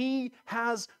works, he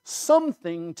has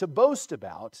something to boast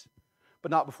about,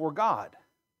 but not before God.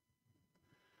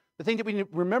 The thing that we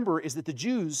need to remember is that the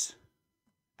Jews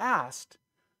asked,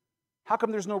 how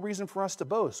come there's no reason for us to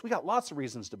boast? We got lots of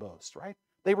reasons to boast, right?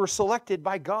 They were selected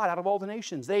by God out of all the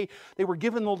nations. They were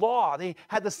given the law. They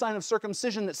had the sign of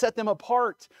circumcision that set them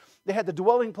apart. They had the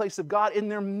dwelling place of God in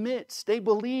their midst. They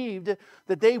believed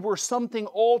that they were something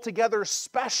altogether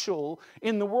special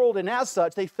in the world, and as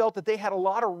such, they felt that they had a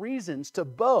lot of reasons to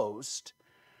boast,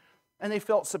 and they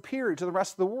felt superior to the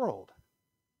rest of the world.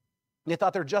 They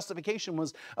thought their justification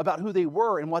was about who they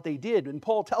were and what they did, and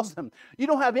Paul tells them, you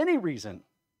don't have any reason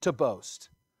to boast.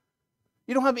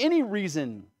 You don't have any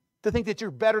reason to think that you're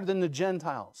better than the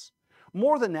Gentiles.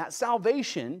 More than that,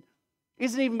 salvation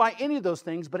isn't even by any of those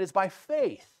things, but it's by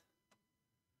faith.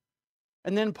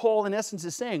 And then Paul, in essence,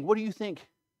 is saying, what do you think?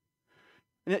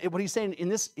 And what he's saying in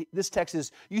this text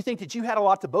is, you think that you had a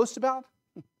lot to boast about?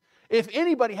 If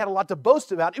anybody had a lot to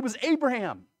boast about, it was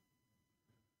Abraham.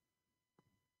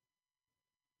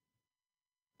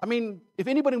 If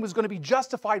anybody was going to be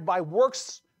justified by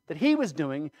works that he was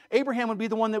doing, Abraham would be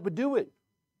the one that would do it.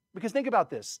 Because think about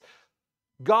this.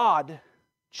 God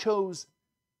chose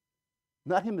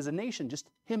not him as a nation, just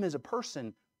him as a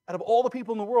person. Out of all the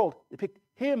people in the world, they picked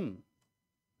him.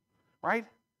 Right?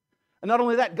 And not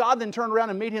only that, God then turned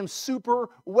around and made him super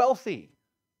wealthy.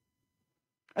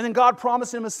 And then God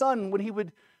promised him a son when he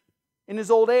would, in his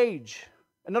old age.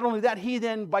 And not only that, he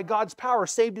then, by God's power,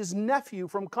 saved his nephew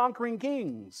from conquering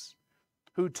kings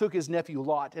who took his nephew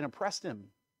Lot and oppressed him.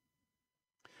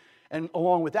 And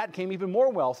along with that came even more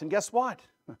wealth. And guess what?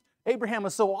 Abraham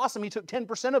was so awesome, he took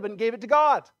 10% of it and gave it to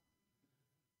God.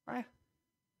 Right?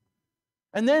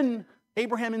 And then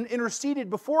Abraham interceded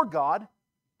before God.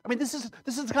 This is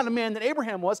the kind of man that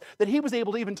Abraham was, that he was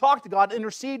able to even talk to God,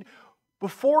 intercede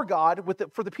before God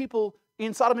for the people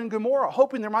in Sodom and Gomorrah,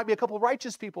 hoping there might be a couple of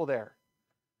righteous people there.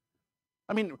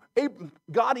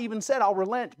 God even said, I'll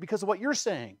relent because of what you're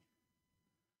saying.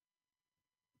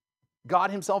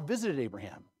 God himself visited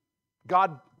Abraham.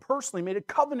 God personally made a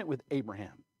covenant with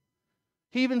Abraham.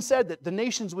 He even said that the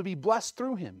nations would be blessed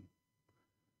through him.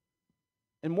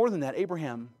 And more than that,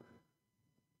 Abraham,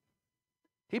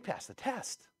 he passed the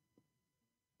test.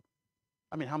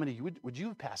 I mean, how many would you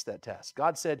have passed that test?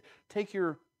 God said, take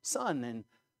your son and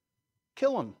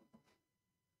kill him.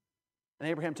 And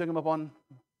Abraham took him up on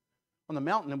the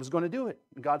mountain and was going to do it.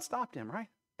 And God stopped him, right?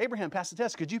 Abraham passed the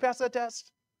test. Could you pass that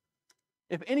test?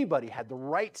 If anybody had the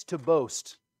right to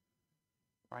boast,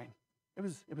 right, it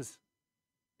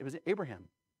was Abraham.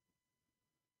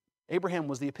 Abraham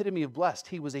was the epitome of blessed.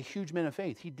 He was a huge man of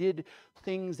faith. He did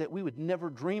things that we would never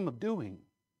dream of doing.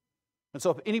 And so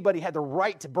if anybody had the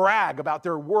right to brag about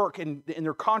their work and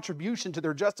their contribution to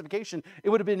their justification, it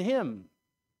would have been him.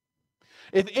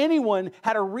 If anyone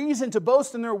had a reason to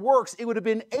boast in their works, it would have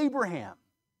been Abraham.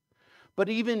 But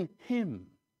even him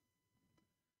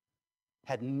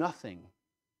had nothing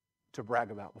to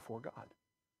brag about before God.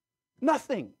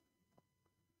 Nothing.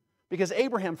 Because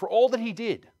Abraham, for all that he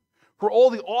did, for all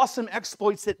the awesome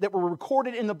exploits that were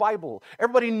recorded in the Bible,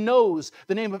 everybody knows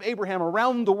the name of Abraham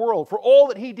around the world. For all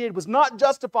that he did was not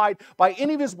justified by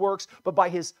any of his works, but by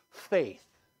his faith.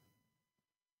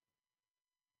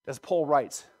 As Paul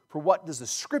writes, for what does the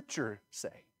Scripture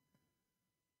say?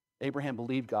 Abraham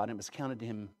believed God and it was counted to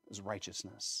him as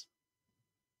righteousness.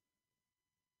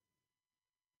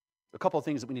 A couple of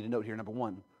things that we need to note here. Number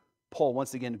one, Paul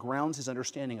once again grounds his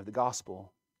understanding of the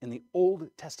gospel in the Old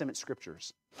Testament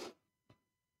Scriptures.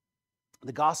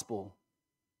 The gospel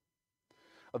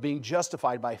of being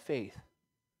justified by faith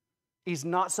is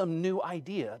not some new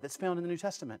idea that's found in the New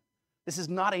Testament. This is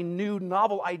not a new,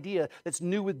 novel idea that's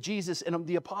new with Jesus and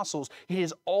the apostles. It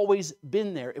has always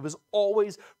been there. It was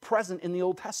always present in the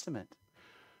Old Testament.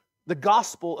 The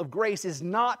gospel of grace is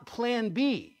not plan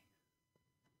B.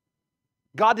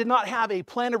 God did not have a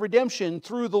plan of redemption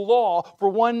through the law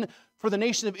for the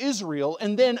nation of Israel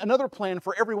and then another plan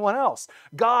for everyone else.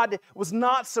 God was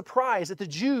not surprised that the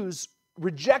Jews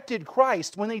rejected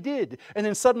Christ when they did and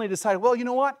then suddenly decided, well, you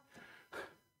know what?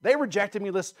 They rejected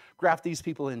me, let's graft these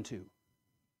people in too.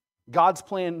 God's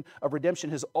plan of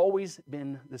redemption has always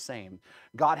been the same.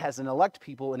 God has an elect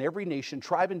people in every nation,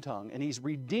 tribe, and tongue, and He's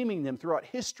redeeming them throughout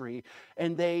history,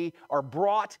 and they are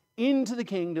brought into the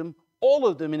kingdom, all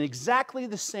of them in exactly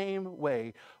the same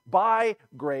way, by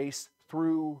grace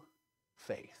through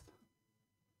faith.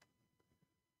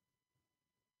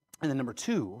 And then number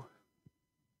two,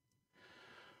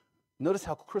 notice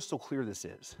how crystal clear this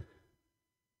is.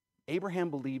 Abraham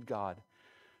believed God,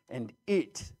 and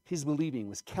his believing,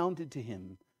 was counted to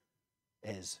him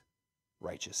as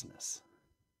righteousness.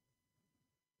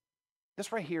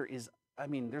 This right here is,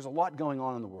 there's a lot going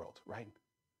on in the world, right?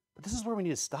 But this is where we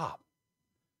need to stop.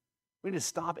 We need to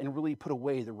stop and really put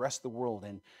away the rest of the world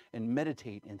and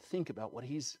meditate and think about what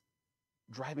he's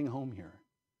driving home here.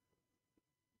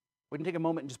 We can take a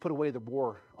moment and just put away the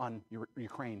war on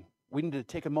Ukraine. We need to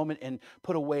take a moment and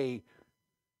put away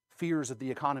fears of the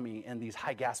economy and these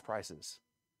high gas prices.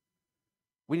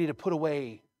 We need to put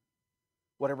away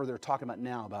whatever they're talking about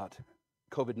now about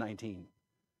COVID-19.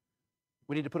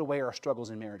 We need to put away our struggles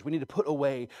in marriage. We need to put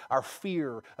away our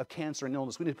fear of cancer and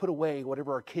illness. We need to put away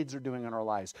whatever our kids are doing in our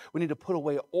lives. We need to put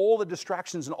away all the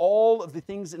distractions and all of the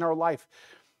things in our life,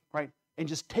 right? And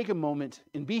just take a moment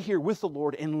and be here with the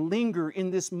Lord and linger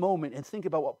in this moment and think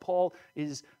about what Paul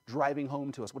is driving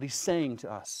home to us, what he's saying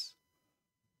to us.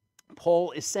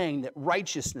 Paul is saying that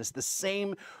righteousness, the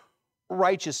same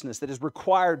righteousness that is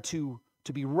required to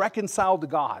be reconciled to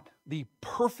God, the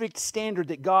perfect standard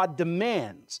that God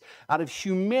demands out of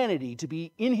humanity to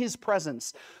be in His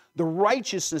presence, the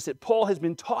righteousness that Paul has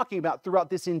been talking about throughout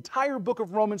this entire book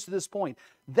of Romans to this point,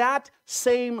 that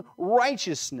same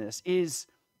righteousness is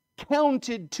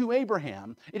counted to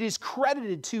Abraham. It is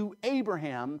credited to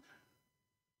Abraham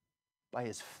by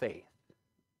his faith.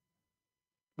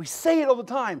 We say it all the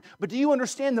time, but do you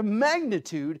understand the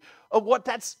magnitude of what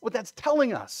that's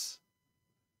telling us?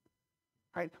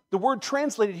 Right? The word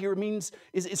translated here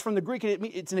is from the Greek, and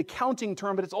it's an accounting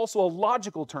term, but it's also a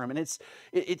logical term, and it's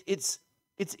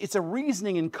a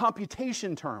reasoning and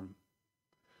computation term.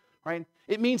 Right?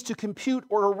 It means to compute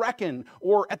or to reckon,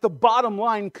 or at the bottom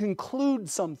line, conclude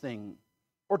something,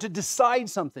 or to decide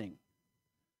something.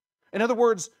 In other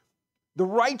words, the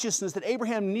righteousness that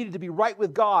Abraham needed to be right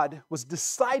with God was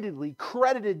decidedly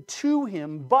credited to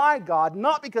him by God,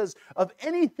 not because of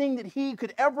anything that he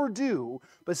could ever do,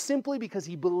 but simply because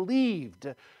he believed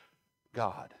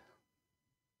God.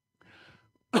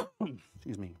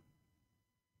 Excuse me.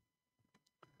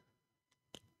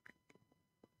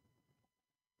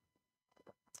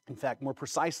 In fact, more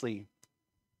precisely,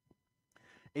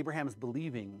 Abraham's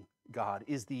believing God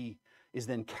is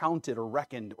then counted or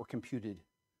reckoned or computed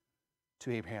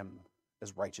to Abraham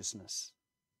as righteousness.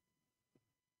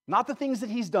 Not the things that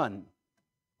he's done,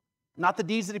 not the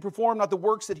deeds that he performed, not the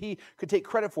works that he could take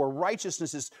credit for.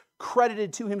 Righteousness is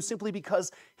credited to him simply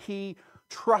because he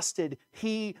trusted,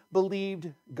 he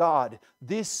believed God.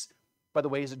 This, by the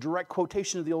way, is a direct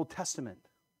quotation of the Old Testament.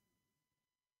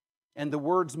 And the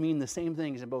words mean the same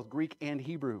things in both Greek and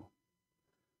Hebrew.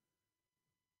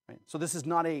 Right? So this is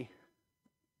not a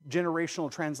generational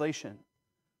translation.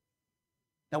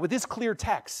 Now, with this clear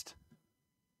text,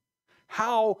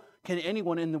 how can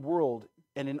anyone in the world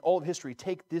and in all of history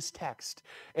take this text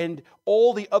and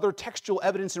all the other textual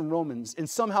evidence in Romans and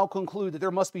somehow conclude that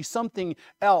there must be something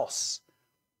else,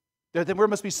 that there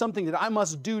must be something that I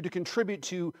must do to contribute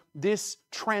to this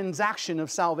transaction of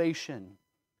salvation?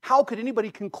 How could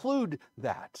anybody conclude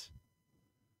that?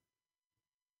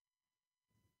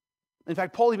 In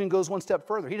fact, Paul even goes one step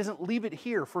further. He doesn't leave it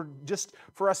here for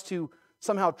us to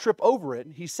somehow trip over it.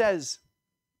 He says,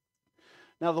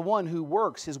 now the one who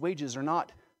works, his wages are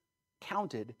not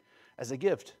counted as a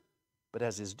gift, but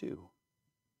as his due.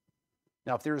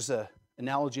 Now, if there's an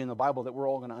analogy in the Bible that we're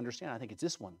all going to understand, I think it's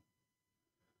this one.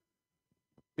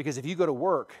 Because if you go to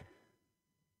work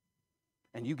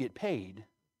and you get paid,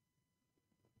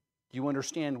 you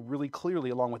understand really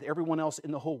clearly, along with everyone else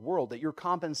in the whole world, that your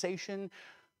compensation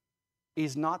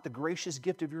is not the gracious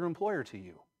gift of your employer to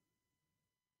you.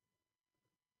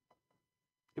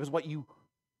 It was what you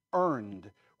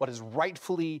earned, what is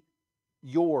rightfully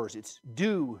yours. It's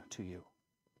due to you.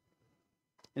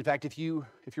 In fact, if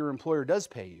your employer does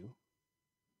pay you,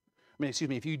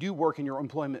 if you do work and your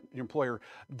employer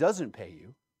doesn't pay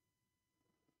you,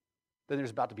 then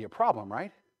there's about to be a problem,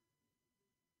 right?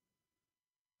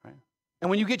 Right? And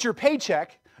when you get your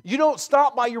paycheck, you don't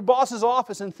stop by your boss's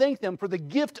office and thank them for the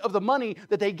gift of the money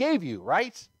that they gave you,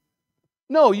 right?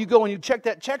 No, you go and you check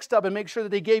that check stub and make sure that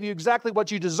they gave you exactly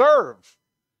what you deserve.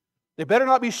 They better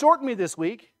not be shorting me this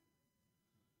week.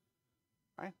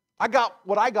 Right? I got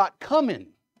what I got coming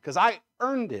because I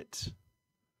earned it.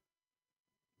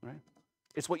 Right?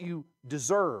 It's what you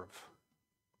deserve.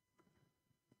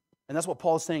 And that's what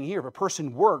Paul's saying here. If a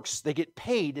person works, they get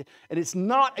paid, and it's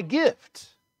not a gift.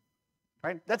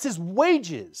 Right? That's his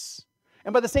wages.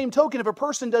 And by the same token, if a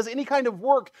person does any kind of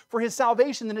work for his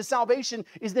salvation, then his salvation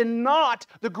is then not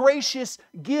the gracious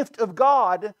gift of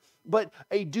God, but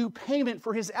a due payment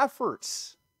for his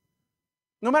efforts.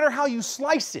 No matter how you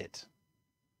slice it.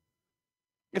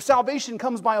 If salvation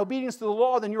comes by obedience to the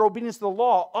law, then your obedience to the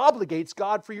law obligates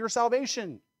God for your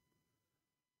salvation.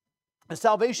 If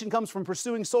salvation comes from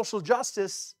pursuing social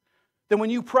justice, then when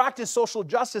you practice social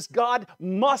justice, God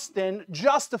must then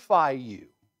justify you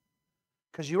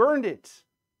because you earned it.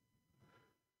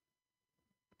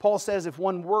 Paul says if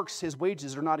one works, his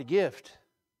wages are not a gift.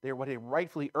 They are what he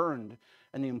rightfully earned,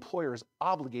 and the employer is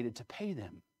obligated to pay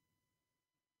them.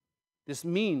 This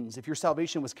means if your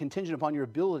salvation was contingent upon your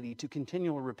ability to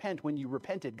continually repent, when you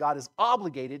repented, God is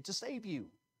obligated to save you.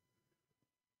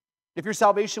 If your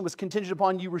salvation was contingent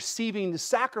upon you receiving the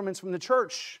sacraments from the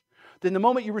church, then the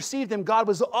moment you received them, God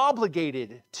was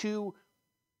obligated to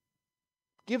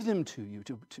give them to you,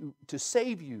 to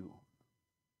save you.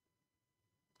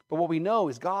 But what we know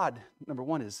is God, number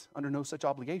one, is under no such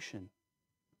obligation.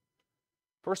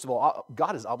 First of all,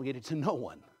 God is obligated to no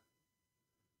one.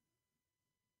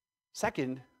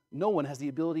 Second, no one has the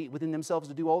ability within themselves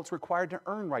to do all that's required to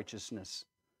earn righteousness,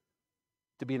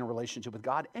 to be in a relationship with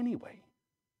God anyway.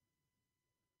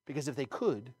 Because if they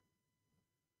could,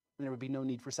 then there would be no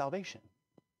need for salvation.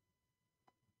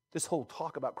 This whole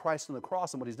talk about Christ on the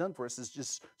cross and what he's done for us is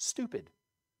just stupid,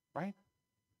 right?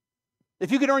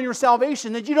 If you can earn your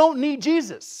salvation, then you don't need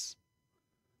Jesus.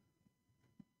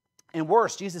 And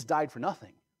worse, Jesus died for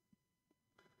nothing.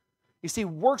 You see,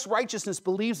 works righteousness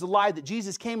believes the lie that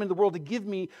Jesus came into the world to give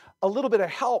me a little bit of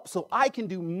help so I can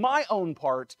do my own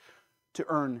part to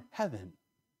earn heaven.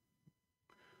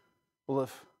 Well,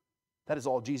 if that is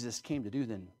all Jesus came to do,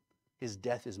 then his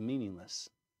death is meaningless.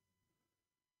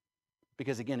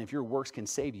 Because again, if your works can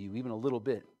save you even a little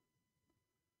bit,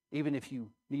 even if you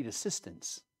need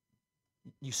assistance,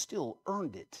 you still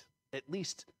earned it, at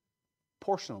least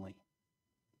portionally.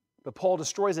 But Paul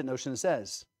destroys that notion and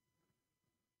says,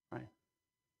 right?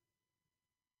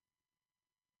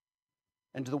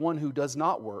 And to the one who does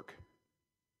not work,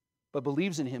 but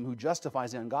believes in him who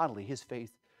justifies the ungodly, his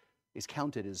faith is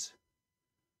counted as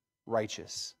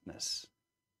righteousness.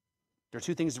 There are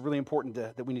two things really important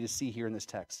that we need to see here in this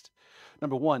text.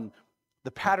 Number one,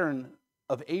 the pattern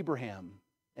of Abraham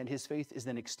and his faith is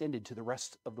then extended to the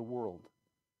rest of the world.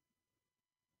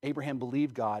 Abraham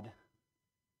believed God,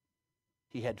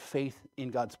 He had faith in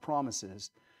God's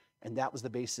promises, and that was the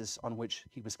basis on which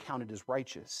he was counted as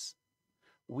righteous.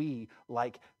 We,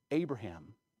 like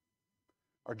Abraham,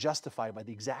 are justified by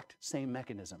the exact same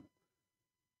mechanism.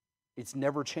 It's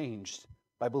never changed.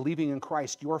 By believing in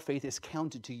Christ, your faith is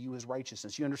counted to you as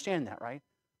righteousness. You understand that, right?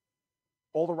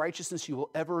 All the righteousness you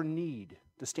will ever need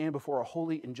to stand before a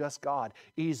holy and just God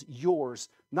is yours,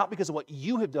 not because of what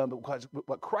you have done, but because of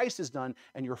what Christ has done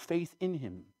and your faith in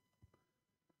him.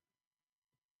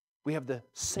 We have the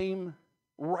same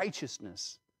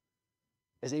righteousness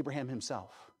as Abraham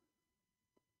himself.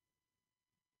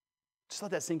 Just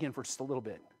let that sink in for just a little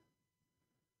bit.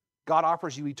 God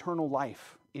offers you eternal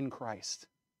life in Christ.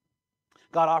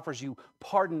 God offers you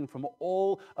pardon from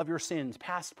all of your sins,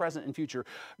 past, present, and future.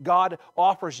 God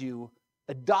offers you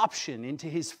adoption into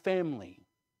his family.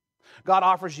 God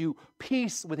offers you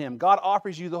peace with him. God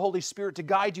offers you the Holy Spirit to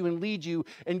guide you and lead you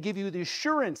and give you the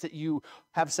assurance that you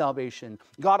have salvation.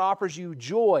 God offers you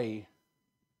joy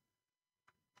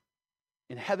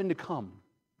in heaven to come.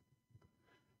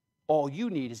 All you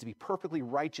need is to be perfectly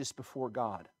righteous before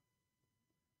God.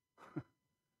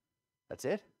 That's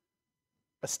it.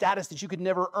 A status that you could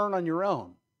never earn on your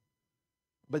own.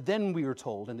 But then we are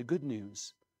told in the good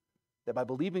news that by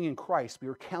believing in Christ, we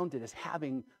are counted as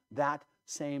having that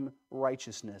same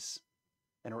righteousness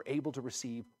and are able to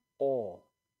receive all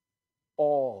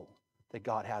that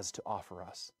God has to offer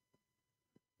us.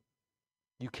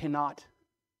 You cannot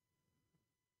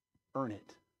earn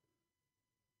it.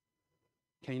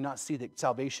 Can you not see that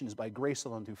salvation is by grace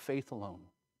alone, through faith alone?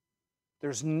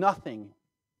 There's nothing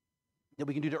that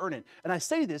we can do to earn it. And I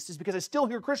say this is because I still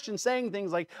hear Christians saying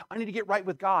things like, I need to get right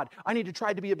with God. I need to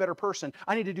try to be a better person.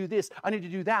 I need to do this. I need to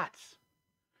do that.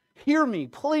 Hear me,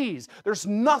 please. There's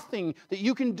nothing that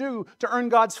you can do to earn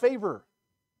God's favor.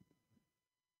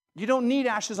 You don't need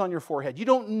ashes on your forehead. You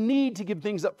don't need to give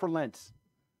things up for Lent.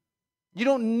 You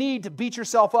don't need to beat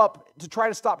yourself up to try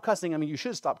to stop cussing. I mean, you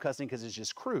should stop cussing because it's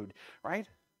just crude, right?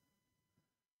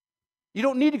 You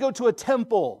don't need to go to a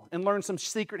temple and learn some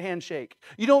secret handshake.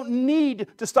 You don't need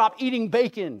to stop eating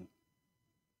bacon.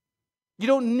 You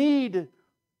don't need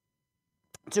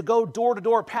to go door to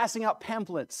door passing out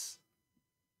pamphlets.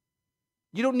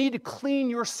 You don't need to clean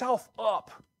yourself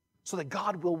up so that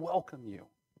God will welcome you.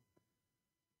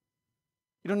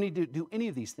 You don't need to do any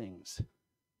of these things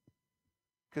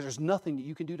because there's nothing that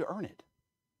you can do to earn it.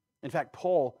 In fact,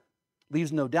 Paul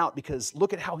leaves no doubt because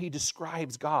look at how he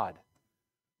describes God.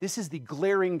 This is the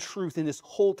glaring truth in this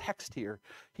whole text here.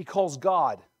 He calls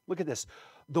God, look at this,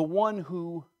 the one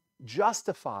who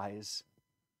justifies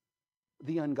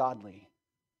the ungodly.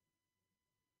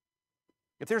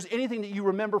 If there's anything that you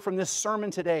remember from this sermon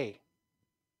today,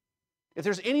 if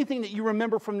there's anything that you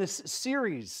remember from this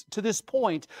series to this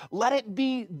point, let it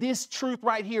be this truth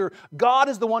right here. God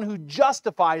is the one who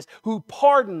justifies, who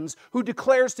pardons, who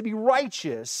declares to be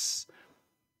righteous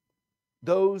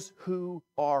those who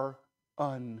are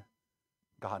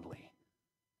ungodly.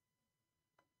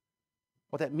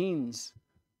 What that means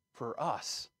for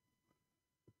us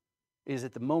is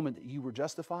at the moment that you were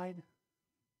justified,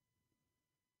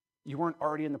 you weren't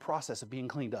already in the process of being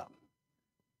cleaned up.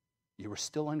 You were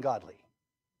still ungodly.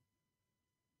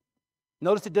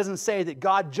 Notice it doesn't say that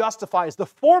God justifies the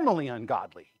formerly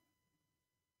ungodly.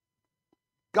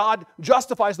 God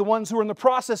justifies the ones who are in the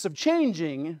process of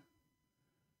changing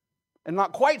and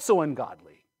not quite so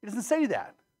ungodly. It doesn't say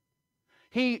that.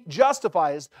 He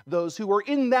justifies those who are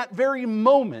in that very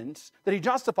moment that he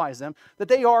justifies them, that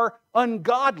they are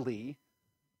ungodly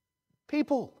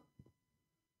people.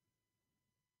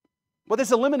 What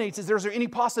this eliminates is there's any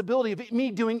possibility of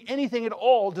me doing anything at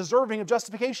all deserving of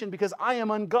justification because I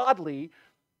am ungodly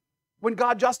when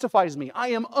God justifies me. I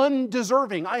am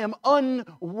undeserving. I am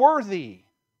unworthy.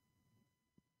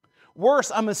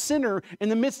 Worse, I'm a sinner in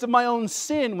the midst of my own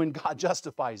sin when God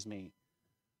justifies me.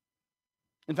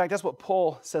 In fact, that's what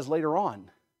Paul says later on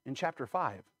in chapter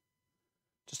 5.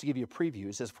 Just to give you a preview,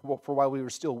 it says, for while we were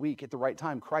still weak, at the right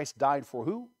time, Christ died for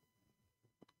who?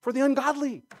 For the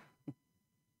ungodly.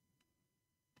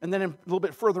 And then a little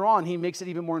bit further on, he makes it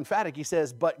even more emphatic. He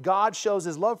says, but God shows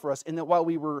his love for us in that while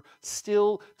we were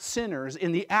still sinners,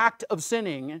 in the act of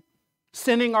sinning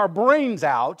our brains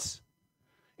out,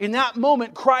 in that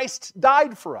moment, Christ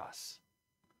died for us.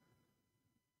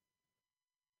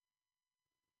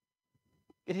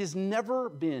 It has never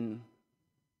been,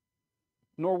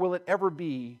 nor will it ever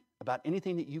be, about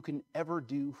anything that you can ever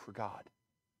do for God.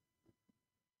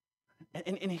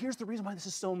 And here's the reason why this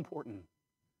is so important.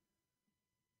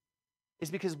 Is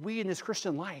because we in this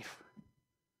Christian life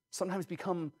sometimes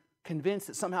become convinced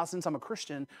that somehow since I'm a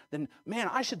Christian, then man,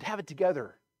 I should have it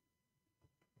together.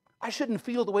 I shouldn't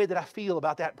feel the way that I feel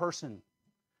about that person.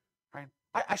 Right?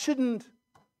 I shouldn't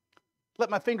let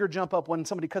my finger jump up when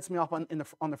somebody cuts me off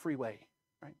on the freeway.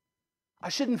 Right? I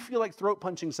shouldn't feel like throat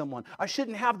punching someone. I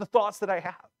shouldn't have the thoughts that I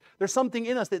have. There's something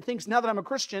in us that thinks, now that I'm a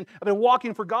Christian, I've been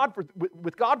walking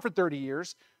with God for 30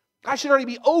 years, I should already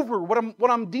be over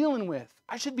what I'm dealing with.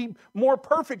 I should be more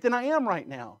perfect than I am right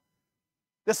now.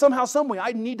 That somehow, some way,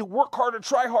 I need to work harder,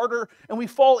 try harder, and we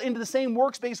fall into the same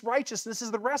works-based righteousness as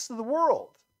the rest of the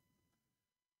world.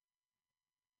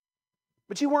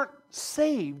 But you weren't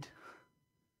saved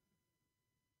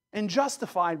and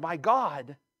justified by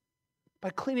God by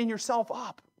cleaning yourself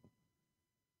up.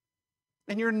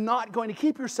 And you're not going to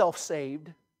keep yourself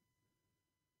saved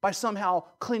by somehow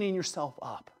cleaning yourself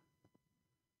up.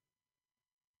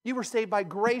 You were saved by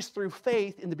grace through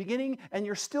faith in the beginning, and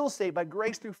you're still saved by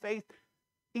grace through faith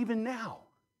even now.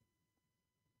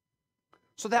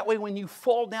 So that way, when you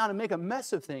fall down and make a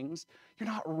mess of things, you're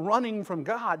not running from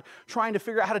God, trying to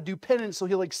figure out how to do penance so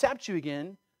He'll accept you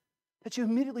again, that you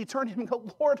immediately turn to Him and go,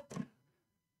 Lord,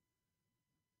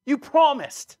 you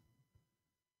promised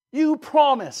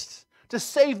to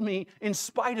save me in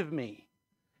spite of me.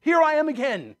 Here I am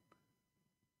again,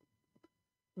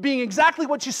 being exactly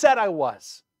what you said I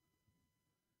was.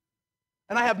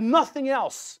 And I have nothing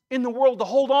else in the world to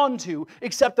hold on to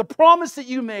except the promise that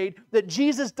you made that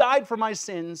Jesus died for my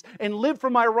sins and lived for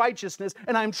my righteousness,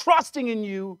 and I'm trusting in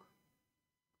you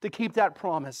to keep that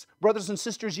promise. Brothers and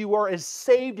sisters, you are as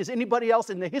saved as anybody else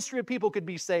in the history of people could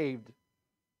be saved.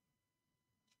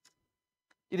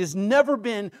 It has never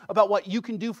been about what you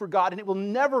can do for God, and it will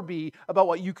never be about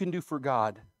what you can do for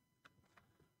God.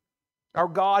 Our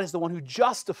God is the one who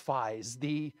justifies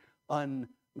the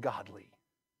ungodly.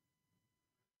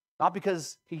 Not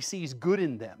because He sees good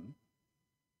in them,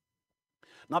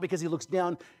 not because He looks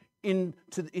down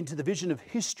into the vision of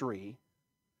history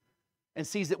and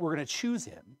sees that we're going to choose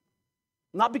Him,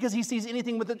 not because He sees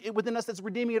anything within us that's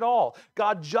redeeming at all.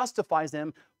 God justifies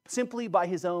them simply by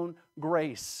His own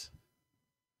grace.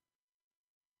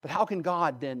 But how can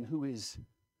God then, who is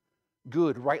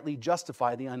good, rightly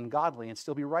justify the ungodly and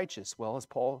still be righteous? Well, as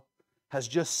Paul has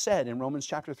just said in Romans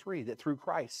chapter 3, that through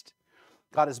Christ,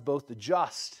 God is both the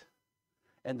just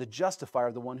and the justifier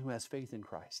of the one who has faith in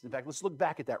Christ. In fact, let's look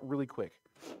back at that really quick.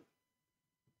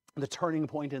 The turning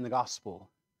point in the gospel.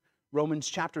 Romans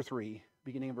chapter 3,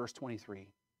 beginning in verse 23.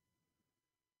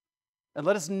 And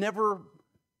let us never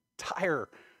tire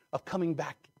of coming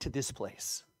back to this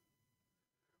place.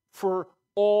 For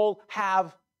all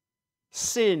have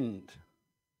sinned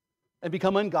and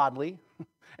become ungodly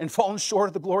and fallen short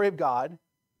of the glory of God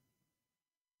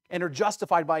and are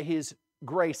justified by His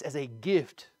grace as a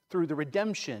gift through the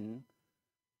redemption,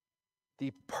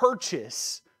 the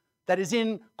purchase that is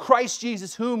in Christ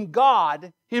Jesus, whom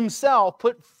God Himself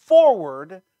put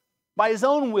forward by His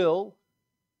own will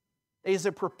as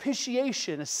a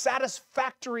propitiation, a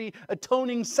satisfactory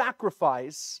atoning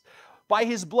sacrifice by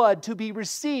His blood to be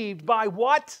received by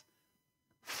what?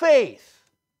 Faith.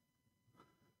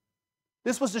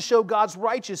 This was to show God's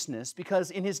righteousness because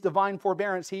in His divine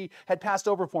forbearance He had passed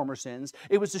over former sins.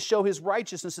 It was to show His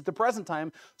righteousness at the present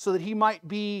time so that He might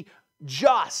be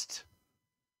just,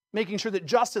 making sure that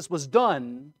justice was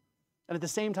done, and at the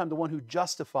same time the one who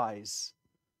justifies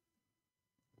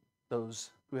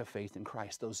those who have faith in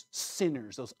Christ, those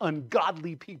sinners, those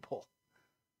ungodly people.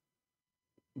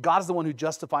 God is the one who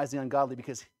justifies the ungodly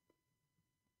because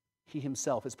He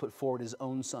Himself has put forward His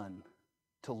own Son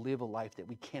to live a life that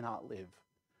we cannot live,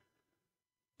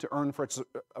 to earn for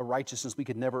a righteousness we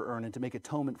could never earn, and to make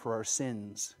atonement for our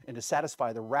sins, and to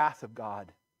satisfy the wrath of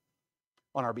God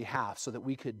on our behalf so that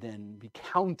we could then be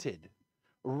counted,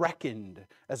 reckoned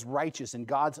as righteous in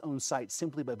God's own sight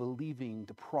simply by believing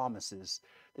the promises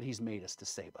that He's made us to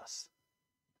save us.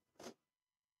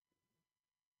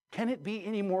 Can it be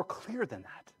any more clear than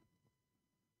that?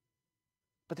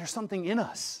 But there's something in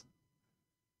us.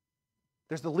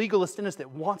 There's the legalist in us that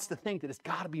wants to think that it's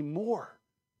got to be more.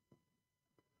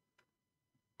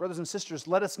 Brothers and sisters,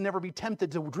 let us never be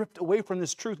tempted to drift away from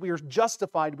this truth. We are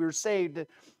justified, we are saved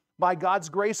by God's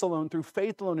grace alone, through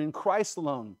faith alone, in Christ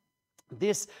alone.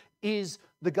 This is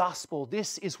the gospel.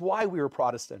 This is why we are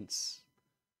Protestants.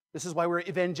 This is why we're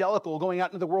evangelical, going out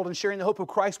into the world and sharing the hope of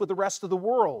Christ with the rest of the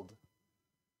world.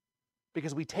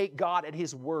 Because we take God at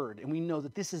His word, and we know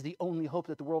that this is the only hope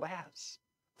that the world has.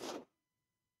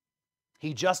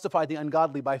 He justified the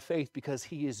ungodly by faith because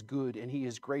He is good and He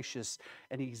is gracious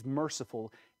and He's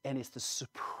merciful, and it's the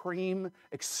supreme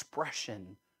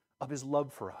expression of His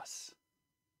love for us.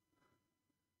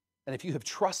 And if you have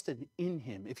trusted in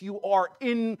Him, if you are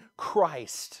in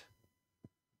Christ,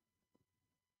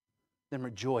 then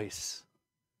rejoice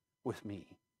with me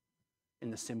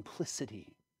in the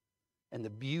simplicity and the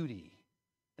beauty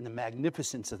and the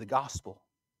magnificence of the gospel,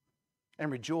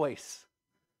 and rejoice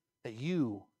that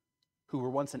you, who were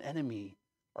once an enemy,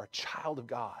 are a child of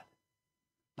God,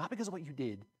 not because of what you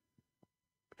did,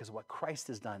 because of what Christ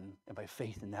has done, and by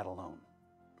faith in that alone.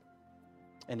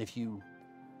 And if you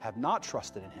have not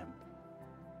trusted in him,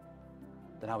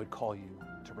 then I would call you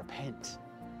to repent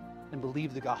and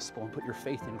believe the gospel and put your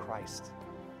faith in Christ.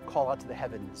 Call out to the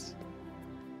heavens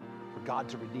for God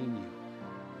to redeem you,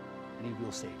 and he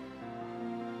will save you.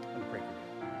 Let me pray for you.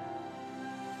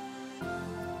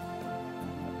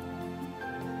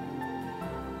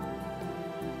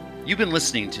 You've been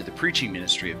listening to the preaching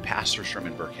ministry of Pastor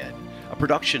Sherman Burkhead, a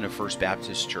production of First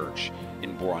Baptist Church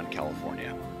in Boron,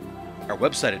 California. Our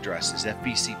website address is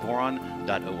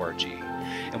fbcboron.org.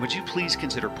 And would you please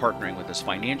consider partnering with us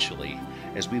financially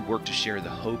as we work to share the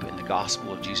hope and the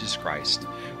gospel of Jesus Christ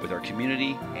with our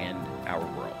community and our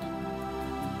world.